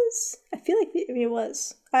it was. I feel like maybe it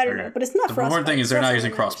was. I don't know, but it's not Frostbite. The important thing is they're not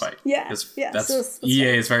using Frostbite. Yeah, that's so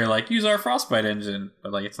EA is very like, use our Frostbite engine,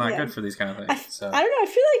 but like it's not good for these kind of things. I don't know. I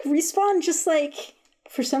feel like Respawn just like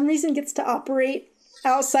for some reason gets to operate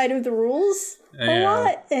outside of the rules a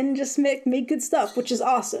lot and just make good stuff, which is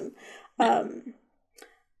awesome.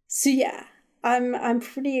 So yeah, I'm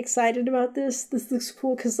pretty excited about this. This looks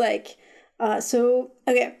cool because like so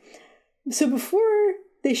before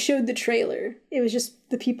they showed the trailer, it was just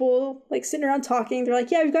the people like sitting around talking. They're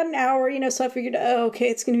like, yeah, we've got an hour, you know, so I figured, oh, okay,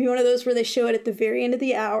 it's going to be one of those where they show it at the very end of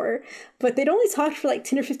the hour. But they'd only talked for like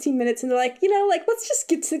 10 or 15 minutes and they're like, you know, like, let's just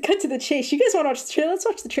cut to the chase. You guys want to watch the trailer? Let's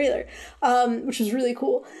watch the trailer, which was really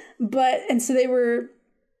cool. And so they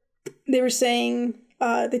were saying,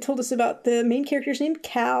 they told us about the main character's named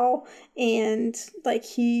Cal, and like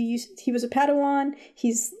he was a Padawan.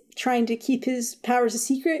 He's trying to keep his powers a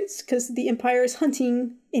secret because the Empire is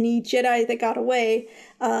hunting any Jedi that got away,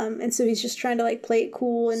 and so he's just trying to like play it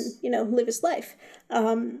cool and, you know, live his life.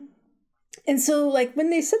 And so like when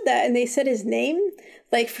they said that and they said his name,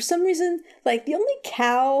 like for some reason, like the only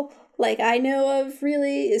Cal like I know of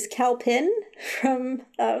really is Cal Penn from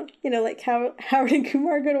you know, like how Howard and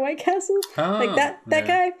Kumar Go to White Castle, like that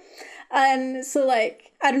guy. And so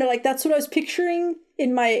like I don't know, like that's what I was picturing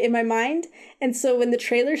in my mind. And so when the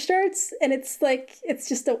trailer starts and it's like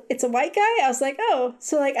it's a white guy, I was like, oh,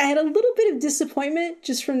 so like I had a little bit of disappointment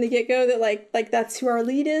just from the get-go that like that's who our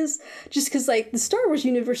lead is, just because like the Star Wars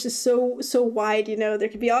universe is so wide, you know, there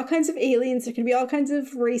could be all kinds of aliens, there could be all kinds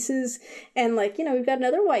of races, and like, you know, we've got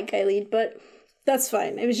another white guy lead, but that's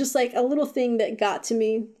fine. It was just like a little thing that got to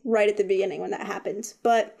me right at the beginning when that happened.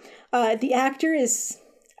 But the actor is,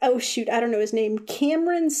 oh shoot, I don't know his name,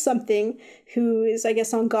 Cameron something, who is, I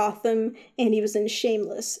guess, on Gotham, and he was in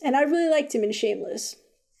Shameless. And I really liked him in Shameless.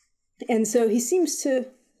 And so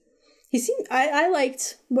I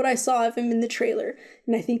liked what I saw of him in the trailer,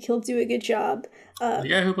 and I think he'll do a good job. The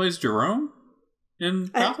guy who plays Jerome in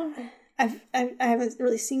Gotham? I haven't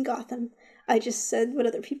really seen Gotham. I just said what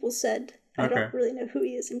other people said. I don't really know who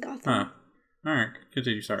he is in Gotham. Huh. All right,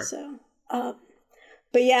 continue, sorry. So,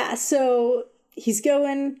 but yeah, so he's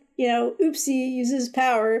going, you know, oopsie, uses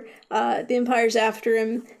power. The Empire's after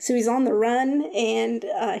him, so he's on the run, and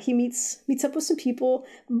he meets up with some people.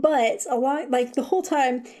 But a lot, like the whole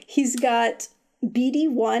time, he's got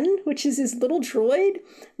BD-1, which is his little droid,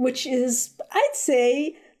 which is, I'd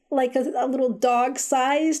say, like a little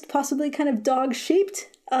dog-sized, possibly kind of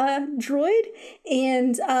dog-shaped droid.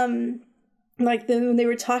 And like when they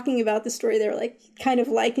were talking about the story, they were like kind of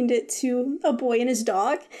likened it to a boy and his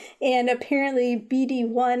dog. And apparently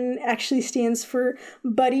BD-1 actually stands for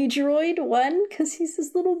Buddy Droid 1, because he's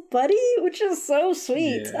this little buddy, which is so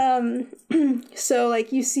sweet. Yeah. So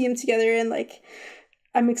like you see them together, and like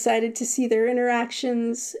I'm excited to see their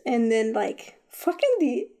interactions. And then like fucking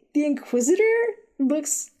the Inquisitor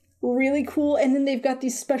looks really cool. And then they've got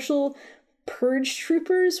these special Purge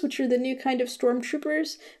troopers, which are the new kind of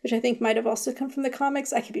stormtroopers, which I think might have also come from the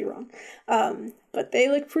comics. I could be wrong, but they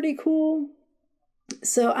look pretty cool.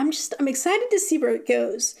 So I'm excited to see where it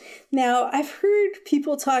goes. Now I've heard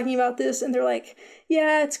people talking about this, and they're like,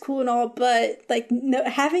 "Yeah, it's cool and all, but like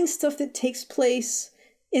having stuff that takes place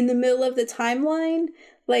in the middle of the timeline,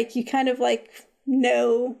 like you kind of like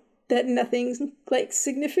know that nothing's like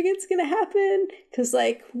significant's gonna happen, because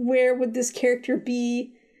like where would this character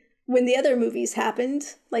be when the other movies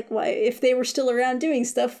happened? Like, why, if they were still around doing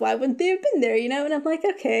stuff, why wouldn't they have been there, you know?" And I'm like,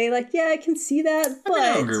 okay, like, yeah, I can see that, but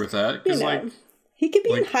I don't agree with that, because like he could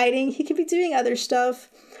be in hiding, he could be doing other stuff.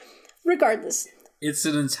 Regardless, it's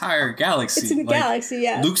an entire galaxy. It's a galaxy,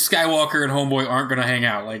 yeah. Luke Skywalker and Homeboy aren't gonna hang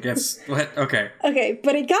out. Like, it's okay. Okay,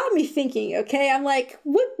 but it got me thinking. Okay, I'm like,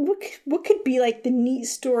 what could be like the neat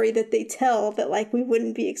story that they tell that like we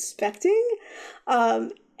wouldn't be expecting?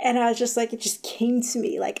 And I was just like, it just came to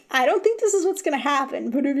me. Like, I don't think this is what's going to happen,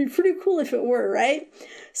 but it'd be pretty cool if it were, right?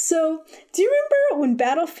 So, do you remember when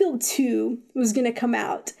Battlefield 2 was going to come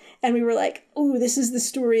out? And we were like, ooh, this is the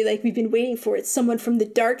story like we've been waiting for. It's someone from the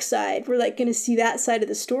dark side. We're like going to see that side of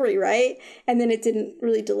the story, right? And then it didn't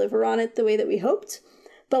really deliver on it the way that we hoped.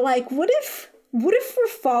 But like, what if we're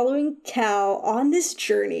following Cal on this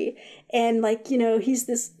journey, and like, you know, he's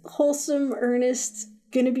this wholesome, earnest,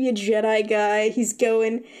 gonna be a Jedi guy. He's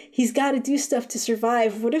got to do stuff to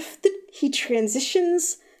survive. What if he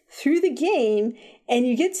transitions through the game, and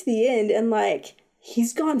you get to the end, and like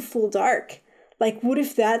he's gone full dark. Like, what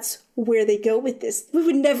if that's where they go with this? We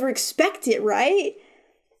would never expect it, right?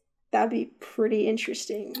 That'd be pretty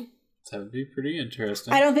interesting. That would be pretty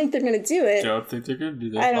interesting. I don't think they're going to do it. Don't think they're going to do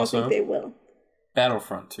that. I don't think they will.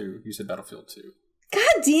 Battlefront 2. You said Battlefield 2.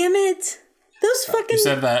 God damn it. Those fucking you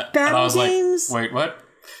said that, battle and I was games. Like, wait, what?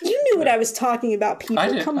 You knew what I was talking about, people.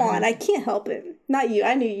 Come on. I I can't help it. Not you.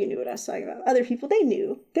 I knew you knew what I was talking about. Other people, they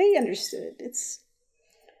knew. They understood.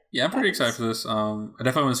 Yeah, I'm pretty excited for this. I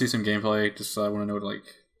definitely want to see some gameplay. Just I want to know, like,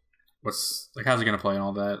 how's it going to play and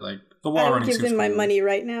all that. Like, the wall running seems I would give them my money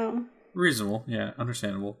right now. Reasonable. Yeah,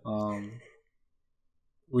 understandable.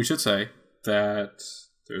 We should say that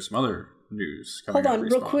there's some other news coming out. Hold on,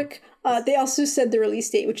 real quick. They also said the release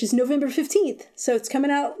date, which is November 15th. So it's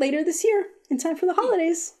coming out later this year in time for the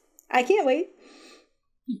holidays. I can't wait.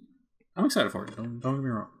 I'm excited for it. Don't get me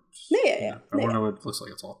wrong. Yeah. I want to know what it looks like,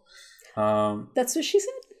 that's all. That's what she said?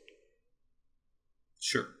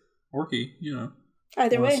 Sure. Orky,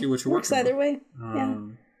 Either way. See what works either way. Yeah.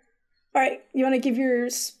 All right. You want to give your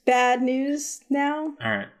bad news now?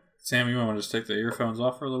 All right. Sam, you want to just take the earphones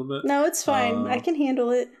off for a little bit? No, it's fine. I can handle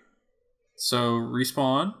it. So,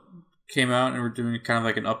 Respawn came out and we're doing kind of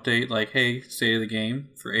like an update, like, hey, state of the game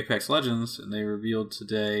for Apex Legends, and they revealed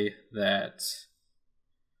today that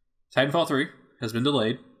Titanfall 3 has been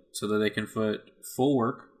delayed so that they can put full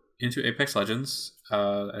work into Apex Legends.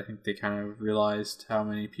 I think they kind of realized how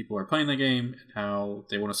many people are playing the game and how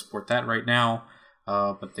they want to support that right now.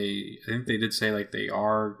 But I think they did say like they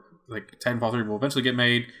are, like, Titanfall 3 will eventually get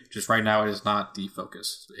made. Just right now, it is not the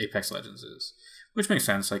focus. Apex Legends is, which makes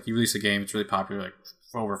sense. Like, you release a game, it's really popular, like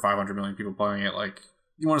over 500 million people playing it. Like,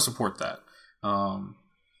 you want to support that.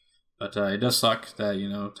 But it does suck that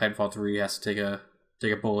Titanfall 3 has to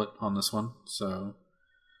take a bullet on this one. So.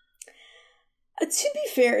 To be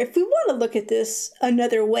fair, if we want to look at this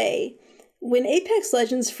another way, when Apex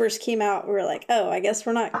Legends first came out, we were like, oh, I guess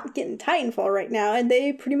we're not getting Titanfall right now. And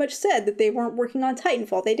they pretty much said that they weren't working on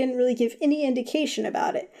Titanfall. They didn't really give any indication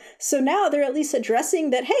about it. So now they're at least addressing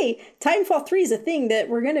that, hey, Titanfall 3 is a thing that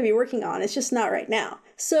we're going to be working on. It's just not right now.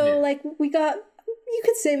 So, you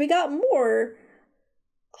could say we got more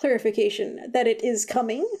clarification that it is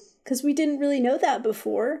coming, because we didn't really know that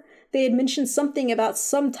before. They had mentioned something about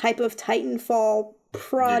some type of Titanfall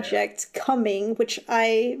project coming, which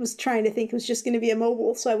I was trying to think was just going to be a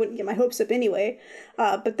mobile, so I wouldn't get my hopes up anyway.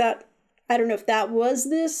 But that, I don't know if that was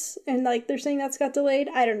this, and like they're saying that's got delayed.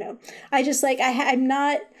 I don't know. I just like I'm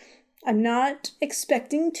not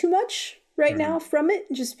expecting too much right now from it,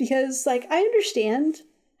 just because like I understand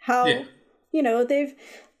how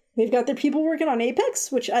They've got their people working on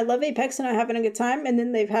Apex, which I love Apex and I'm having a good time. And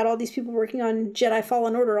then they've had all these people working on Jedi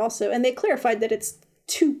Fallen Order also. And they clarified that it's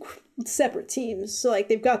two separate teams. So, like,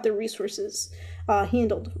 they've got their resources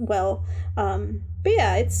handled well. But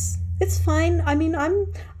yeah, it's fine. I mean, I'm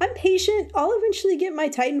patient. I'll eventually get my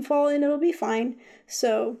Titanfall and it'll be fine.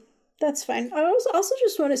 So that's fine. I also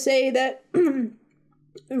just want to say that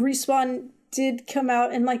Respawn did come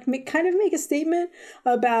out and like make a statement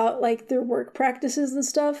about like their work practices and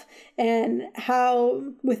stuff, and how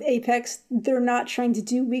with Apex they're not trying to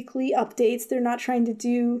do weekly updates, they're not trying to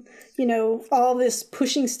do all this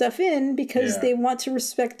pushing stuff in, because they want to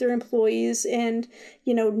respect their employees and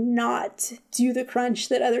not do the crunch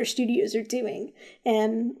that other studios are doing.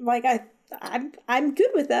 And like I'm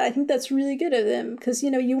good with that. I think that's really good of them, because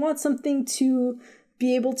you want something to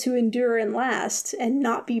be able to endure and last and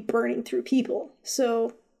not be burning through people.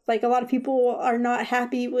 So like a lot of people are not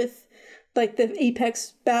happy with like the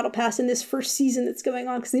Apex battle pass in this first season that's going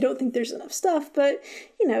on, because they don't think there's enough stuff. But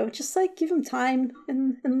just like give them time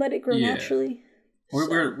and let it grow naturally.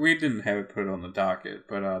 We didn't have it put on the docket,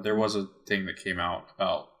 but there was a thing that came out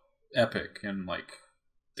about Epic and like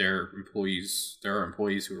their employees. There are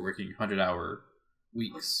employees who are working 100-hour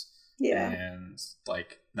weeks. Yeah. And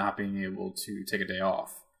like not being able to take a day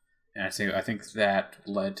off. And I think that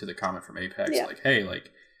led to the comment from Apex, like, hey, like,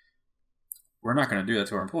 we're not going to do that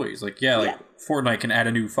to our employees. Like, Fortnite can add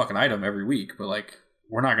a new fucking item every week, but like,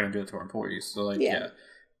 we're not going to do it to our employees. So like,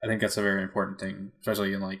 I think that's a very important thing,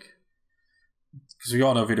 especially in like, because we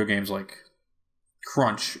all know video games, like,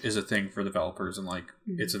 crunch is a thing for developers, and like,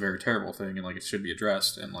 it's a very terrible thing, and like, it should be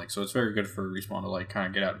addressed. And like, so it's very good for Respawn to like kind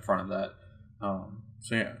of get out in front of that.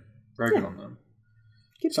 So yeah. Very good on them.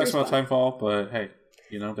 Sucks about Titanfall, but hey,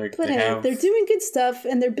 they're doing good stuff,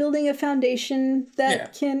 and they're building a foundation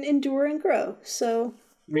that can endure and grow. So,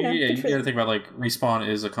 you gotta think about like Respawn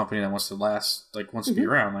is a company that wants to last, like wants to be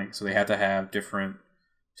around, like so they had to have different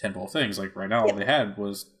tentpole things. Like right now, all they had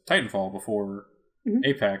was Titanfall before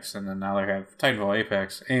Apex, and then now they have Titanfall,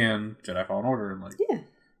 Apex, and Jedi Fallen Order, and like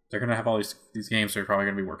they're gonna have all these games they're probably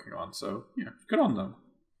gonna be working on. So yeah, good on them.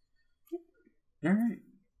 All right,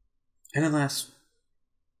 and then last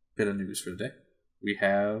bit of news for the day, we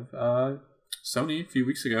have Sony a few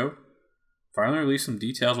weeks ago finally released some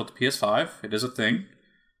details about the PS5. It is a thing.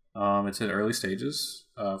 It's in early stages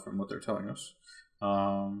from what they're telling us.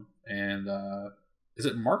 Is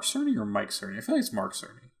it Mark Cerny or Mike Cerny? I feel like it's Mark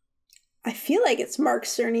Cerny. I feel like it's Mark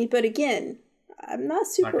Cerny, but again, I'm not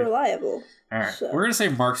super reliable. All right, so we're gonna say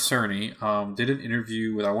Mark Cerny did an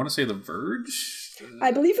interview with, I want to say, The Verge.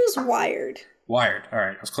 I believe it was Wired. Wired. All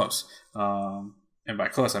right, I was close. And by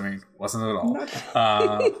close, I mean wasn't at all.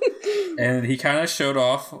 And he kind of showed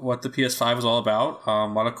off what the PS5 was all about. A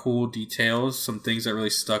lot of cool details, some things that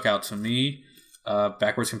really stuck out to me.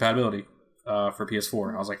 Backwards compatibility for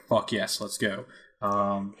PS4. I was like, "Fuck yes, let's go."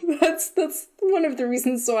 That's one of the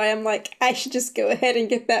reasons why I'm like, I should just go ahead and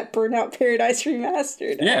get that Burnout Paradise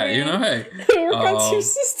remastered. Yeah, hey, work on 2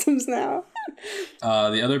 systems now.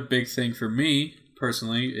 The other big thing for me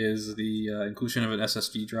personally is the inclusion of an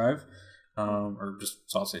SSD drive, or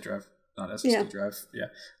just solid state drive, not SSD drive. Yeah,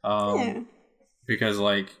 because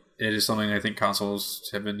like it is something I think consoles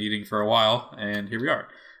have been needing for a while, and here we are.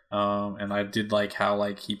 And I did like how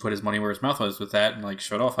like he put his money where his mouth was with that, and like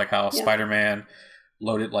showed off like how Spider-Man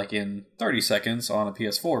loaded like in 30 seconds on a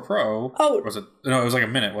PS4 Pro. Oh, was it? No, it was like a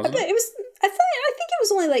minute, wasn't it? It was. I think it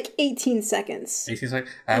was only like 18 seconds. 18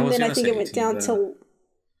 seconds. And then I think it went down to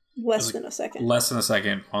less than a second. Less than a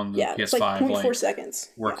second on the PS5. It's like 0.4 seconds.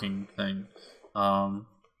 Working thing. So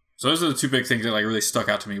those are the 2 big things that like really stuck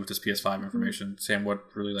out to me with this PS5 information. Sam, what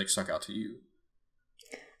really like stuck out to you?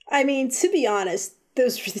 I mean, to be honest,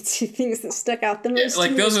 those were the 2 things that stuck out the most.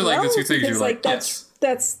 Like those are like the 2 things you're like,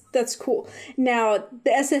 that's cool. Now the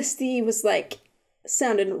SSD was like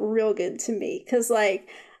sounded real good to me because like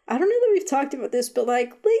I don't know that we've talked about this, but like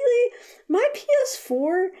lately my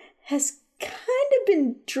PS4 has kind of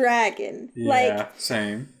been dragging. Yeah, like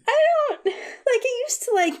same. I don't like it used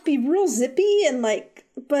to like be real zippy and like,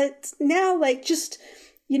 but now like just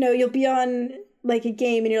you'll be on like a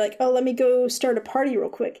game and you're like, oh, let me go start a party real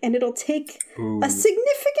quick, and it'll take a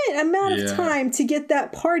significant amount of time to get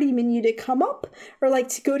that party menu to come up or like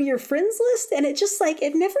to go to your friends list, and it just like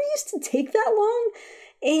it never used to take that long.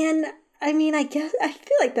 And I mean, I guess I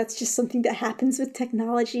feel like that's just something that happens with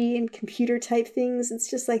technology and computer type things. It's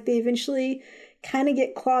just like they eventually kind of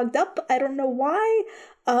get clogged up. I don't know why.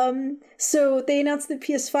 So they announced that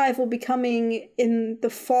PS5 will be coming in the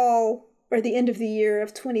fall or the end of the year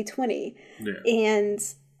of 2020. Yeah. And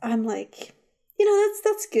I'm like,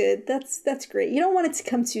 that's good. That's great. You don't want it to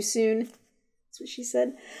come too soon. That's what she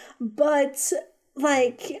said. But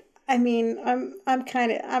like, I mean, I'm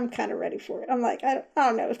kind of ready for it. I'm like, I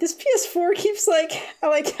don't know if this PS4 keeps like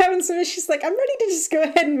having some issues. Like, I'm ready to just go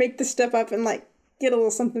ahead and make the step up and like get a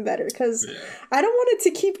little something better because I don't want it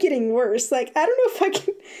to keep getting worse. Like, I don't know if I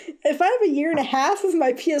can, if I have a year and a half of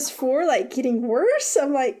my PS4 like getting worse.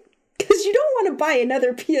 I'm like, because you don't want to buy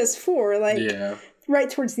another PS4 like right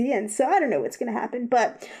towards the end. So I don't know what's going to happen,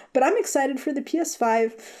 but I'm excited for the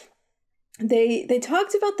PS5. They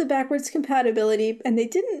talked about the backwards compatibility, and they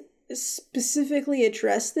didn't specifically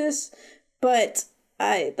address this, but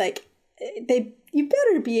you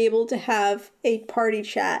better be able to have a party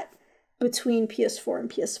chat between PS4 and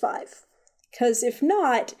PS5, because if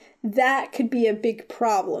not, that could be a big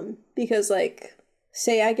problem. Because like,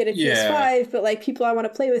 say I get a PS5, but like people I want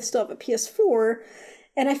to play with still have a PS4,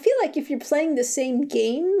 and I feel like if you're playing the same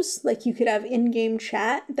games, like you could have in-game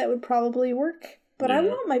chat, that would probably work. But I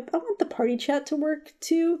want the party chat to work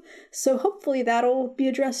too. So hopefully that'll be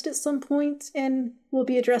addressed at some point and will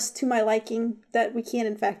be addressed to my liking, that we can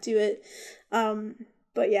in fact do it.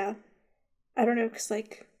 But yeah, I don't know, because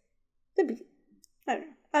like, I don't know.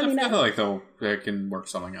 I mean, I feel like they can work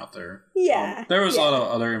something out there. Yeah. There was a lot of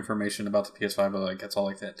other information about the PS5, but like that's all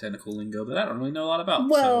like that technical lingo that I don't really know a lot about.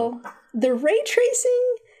 Well, the ray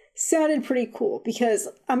tracing sounded pretty cool, because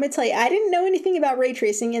I'm going to tell you, I didn't know anything about ray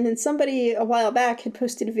tracing, and then somebody a while back had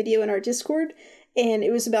posted a video in our Discord, and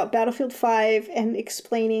it was about Battlefield 5 and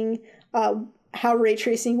explaining how ray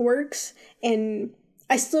tracing works, and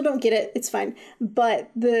I still don't get it, it's fine,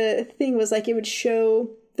 but the thing was like it would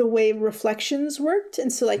show the way reflections worked,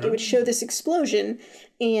 and so like it would show this explosion,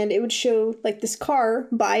 and it would show like this car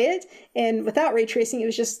by it, and without ray tracing it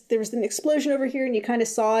was just there was an explosion over here and you kind of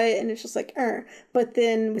saw it and it's just like but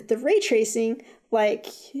then with the ray tracing, like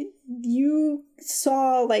you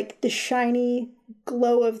saw like the shiny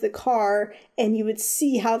glow of the car, and you would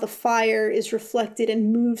see how the fire is reflected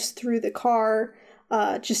and moves through the car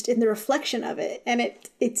just in the reflection of it. And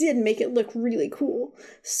it did make it look really cool.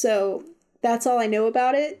 So that's all I know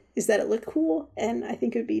about it, is that it looked cool, and I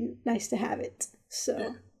think it would be nice to have it.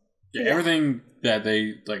 So yeah. Everything that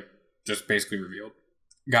they like just basically revealed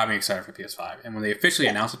got me excited for PS5. And when they officially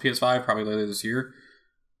announced the PS5, probably later this year,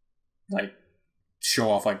 like show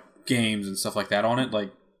off like games and stuff like that on it,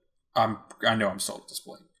 like I know I'm sold at this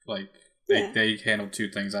point. Like they handled two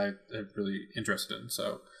things I'm really interested in.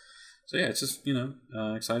 So yeah, it's just, you know,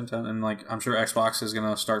 exciting time. And like I'm sure Xbox is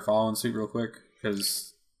gonna start following suit real quick,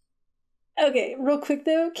 because okay, real quick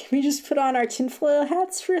though, can we just put on our tinfoil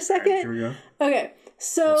hats for a second? Right, here we go. Okay,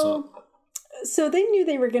 so they knew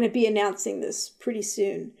they were going to be announcing this pretty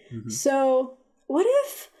soon. Mm-hmm. So what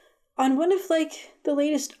if on one of like the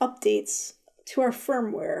latest updates to our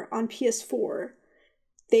firmware on PS4,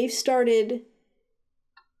 they've started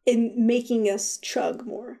in making us chug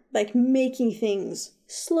more, like making things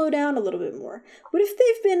slow down a little bit more? What if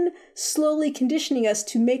they've been slowly conditioning us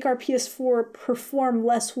to make our PS4 perform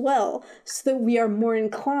less well so that we are more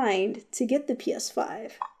inclined to get the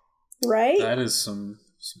PS5? Right? That is some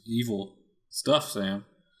evil stuff, Sam.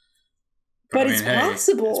 But it's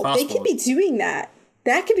possible. They could be doing that.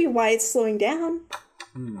 That could be why it's slowing down.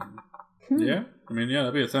 Yeah, I mean, yeah,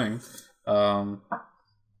 that'd be a thing. I'm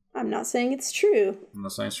not saying it's true. I'm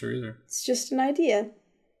not saying it's true either. It's just an idea.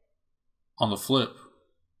 On the flip,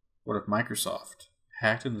 what if Microsoft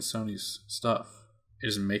hacked into Sony's stuff,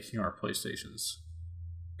 is making our PlayStations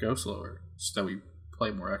go slower so that we play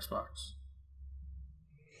more Xbox?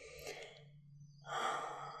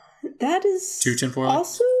 That is Two tinfoil?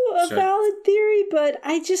 Also a valid theory, but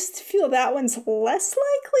I just feel that one's less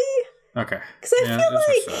likely. Okay. Because I feel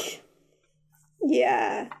like...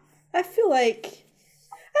 Yeah. I feel like...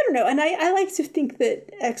 I don't know. And I like to think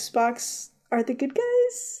that Xbox are the good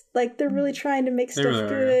guys. Like, they're really trying to make stuff really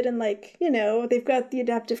good. And, like, you know, they've got the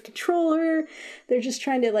adaptive controller. They're just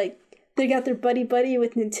trying to, like... They got their buddy-buddy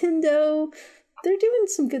with Nintendo. They're doing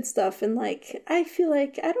some good stuff, and like I feel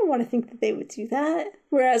like I don't want to think that they would do that.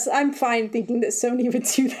 Whereas I'm fine thinking that Sony would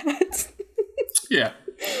do that. Yeah,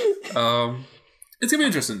 it's gonna be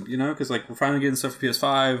interesting, you know, because like we're finally getting stuff for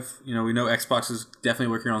PS5. You know, we know Xbox is definitely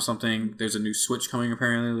working on something. There's a new Switch coming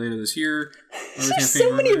apparently later this year. There's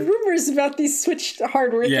so many rumors about these Switch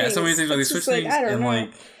hardware. Yeah, things. So many things about these Switch things, I don't know.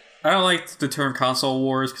 Like I don't like the term console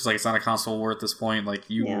wars because like it's not a console war at this point. Like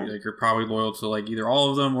like you're probably loyal to like either all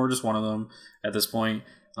of them or just one of them at this point.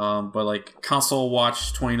 But like console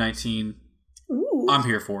watch 2019, ooh. I'm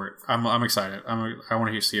here for it. I'm excited. I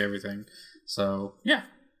want to see everything. So yeah.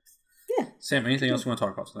 Sam, anything else you want to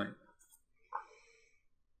talk about tonight?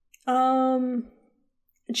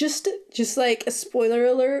 Just like a spoiler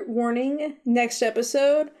alert warning. Next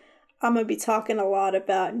episode, I'm gonna be talking a lot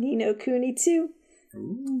about Ni no Kuni 2.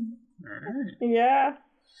 Ooh, all right. Yeah.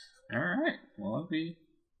 All right. Well, I'll be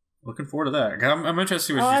looking forward to that. I'm interested to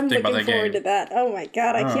see what you think about that game. I'm looking forward to that. Oh my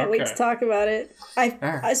god, I can't wait to talk about it.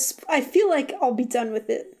 I feel like I'll be done with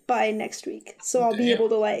it by next week, so I'll be able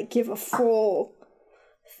to like give a full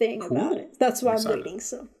thing about it. That's why I'm waiting.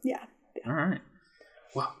 So yeah. All right.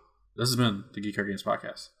 Well, this has been the Geek Games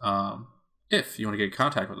podcast. If you want to get in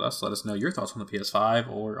contact with us, let us know your thoughts on the PS5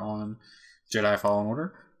 or on Jedi Fallen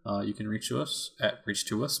Order. You can reach to us at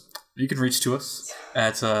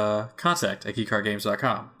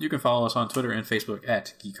contact@geekcardgames.com. You can follow us on Twitter and Facebook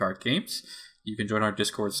at geekcardgames. You can join our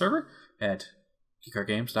Discord server at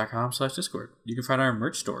geekcardgames.com/Discord. You can find our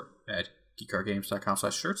merch store at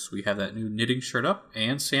geekcardgames.com/shirts. We have that new knitting shirt up,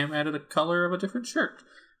 and Sam added a color of a different shirt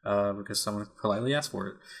because someone politely asked for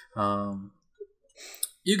it.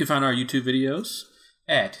 You can find our YouTube videos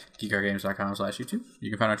at geekcardgames.com/YouTube. You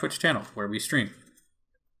can find our Twitch channel where we stream.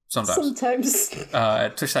 Sometimes.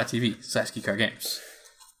 At twitch.tv/geekcardgames.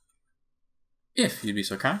 If you'd be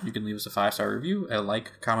so kind, you can leave us a 5-star review, a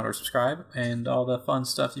like, comment, or subscribe, and all the fun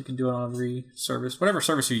stuff you can do on every service, whatever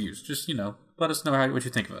service you use. Just, you know, let us know what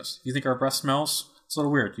you think of us. You think our breath smells? It's a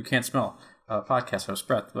little weird. You can't smell podcast host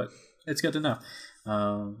breath, but it's good to know.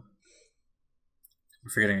 I'm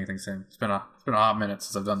forgetting anything, Sam. It's been a hot minute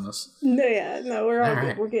since I've done this. No, we're all good.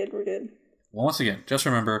 Right. We're good. Well, once again, just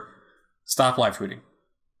remember, stop live tweeting.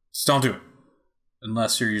 Just don't do it.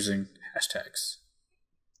 Unless you're using hashtags.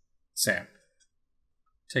 Sam,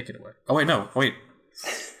 take it away. Oh, wait.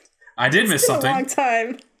 I did miss something. It's been a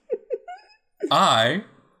long time. I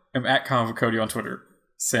am at Cody on Twitter.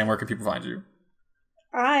 Sam, where can people find you?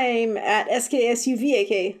 I'm at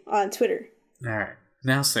SKSUVAK on Twitter. All right.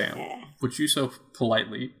 Now, Sam, would you so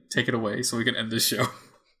politely take it away so we can end this show?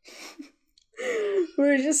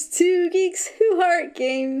 We're just two geeks who heart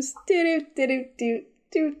games. Do.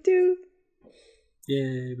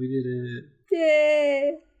 Yeah, we did it.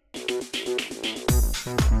 Yay!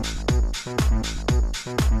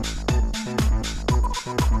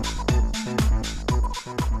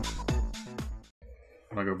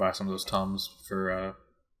 I'm gonna go buy some of those Tums for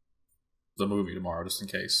the movie tomorrow, just in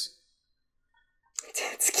case.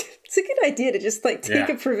 It's a good idea to just like take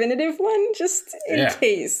a preventative one, just in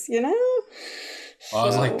case, you know. Well, I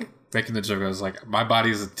was like making the joke. I was like, my body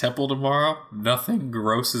is a temple tomorrow. Nothing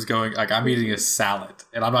gross is going. Like I'm eating a salad,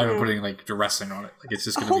 and I'm not even putting like dressing on it. Like it's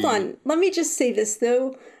just gonna. Hold on, let me just say this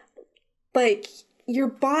though, like. Your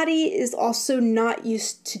body is also not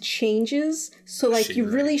used to changes, so like you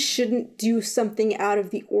really shouldn't do something out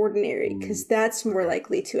of the ordinary, because that's more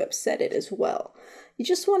likely to upset it as well. You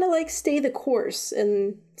just want to like stay the course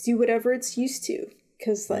and do whatever it's used to,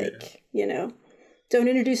 because like you know, don't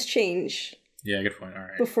introduce change. Yeah, good point. All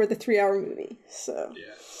right. Before the 3-hour movie, so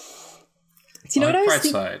yeah. Do you know what I was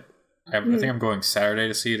thinking? Side, I think I'm going Saturday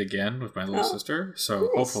to see it again with my little sister.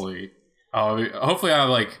 So hopefully I'll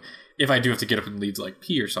like. If I do have to get up and lead to like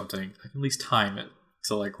pee or something, I can at least time it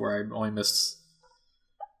to like where I only miss.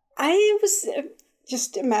 I was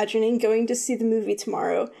just imagining going to see the movie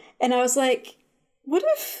tomorrow, and I was like, what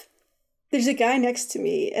if there's a guy next to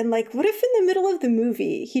me, and like, what if in the middle of the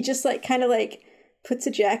movie he just like kind of like puts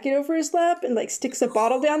a jacket over his lap and like sticks a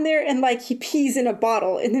bottle down there, and like he pees in a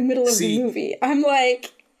bottle in the middle of the movie? I'm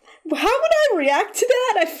like, how would I react to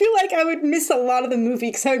that? I feel like I would miss a lot of the movie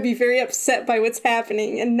because I would be very upset by what's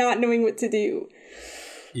happening and not knowing what to do.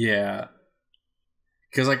 Yeah.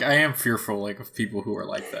 Because, like, I am fearful, like, of people who are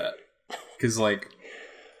like that. Because, like,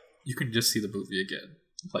 you can just see the movie again.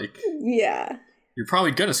 Like, yeah. You're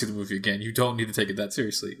probably going to see the movie again. You don't need to take it that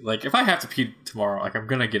seriously. Like, if I have to pee tomorrow, like, I'm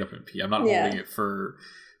going to get up and pee. I'm not holding it for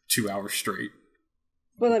 2 hours straight.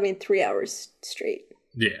 Well, I mean, 3 hours straight.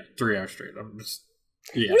 Yeah, 3 hours straight. I'm just...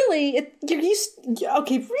 Yeah. Really,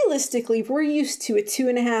 realistically, we're used to a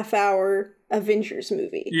 2.5-hour Avengers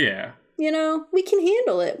movie. Yeah. You know, we can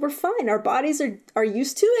handle it. We're fine. Our bodies are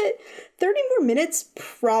used to it. 30 more minutes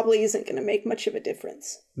probably isn't going to make much of a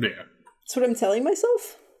difference. Yeah. That's what I'm telling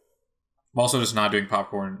myself. I'm also just not doing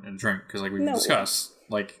popcorn and drink, because like we've discussed,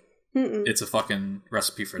 like, it's a fucking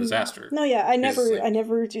recipe for disaster. No, yeah, I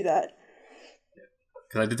never do that.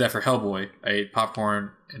 Because I did that for Hellboy. I ate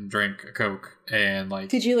popcorn and drank a Coke, and like.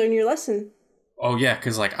 Did you learn your lesson? Oh yeah,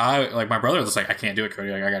 because like my brother was like, I can't do it,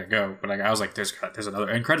 Cody. Like I gotta go. But like I was like, there's another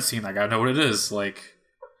end credit scene. I gotta know what it is. Like,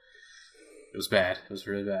 it was bad. It was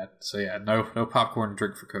really bad. So yeah, no popcorn and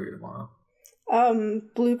drink for Cody tomorrow.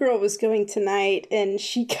 Blue Girl was going tonight, and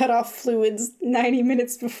she cut off fluids 90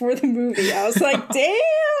 minutes before the movie. I was like,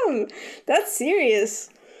 damn, that's serious.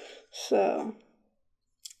 So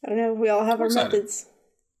I don't know. We all have our methods.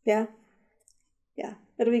 Yeah.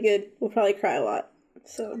 It'll be good. We'll probably cry a lot.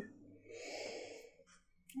 So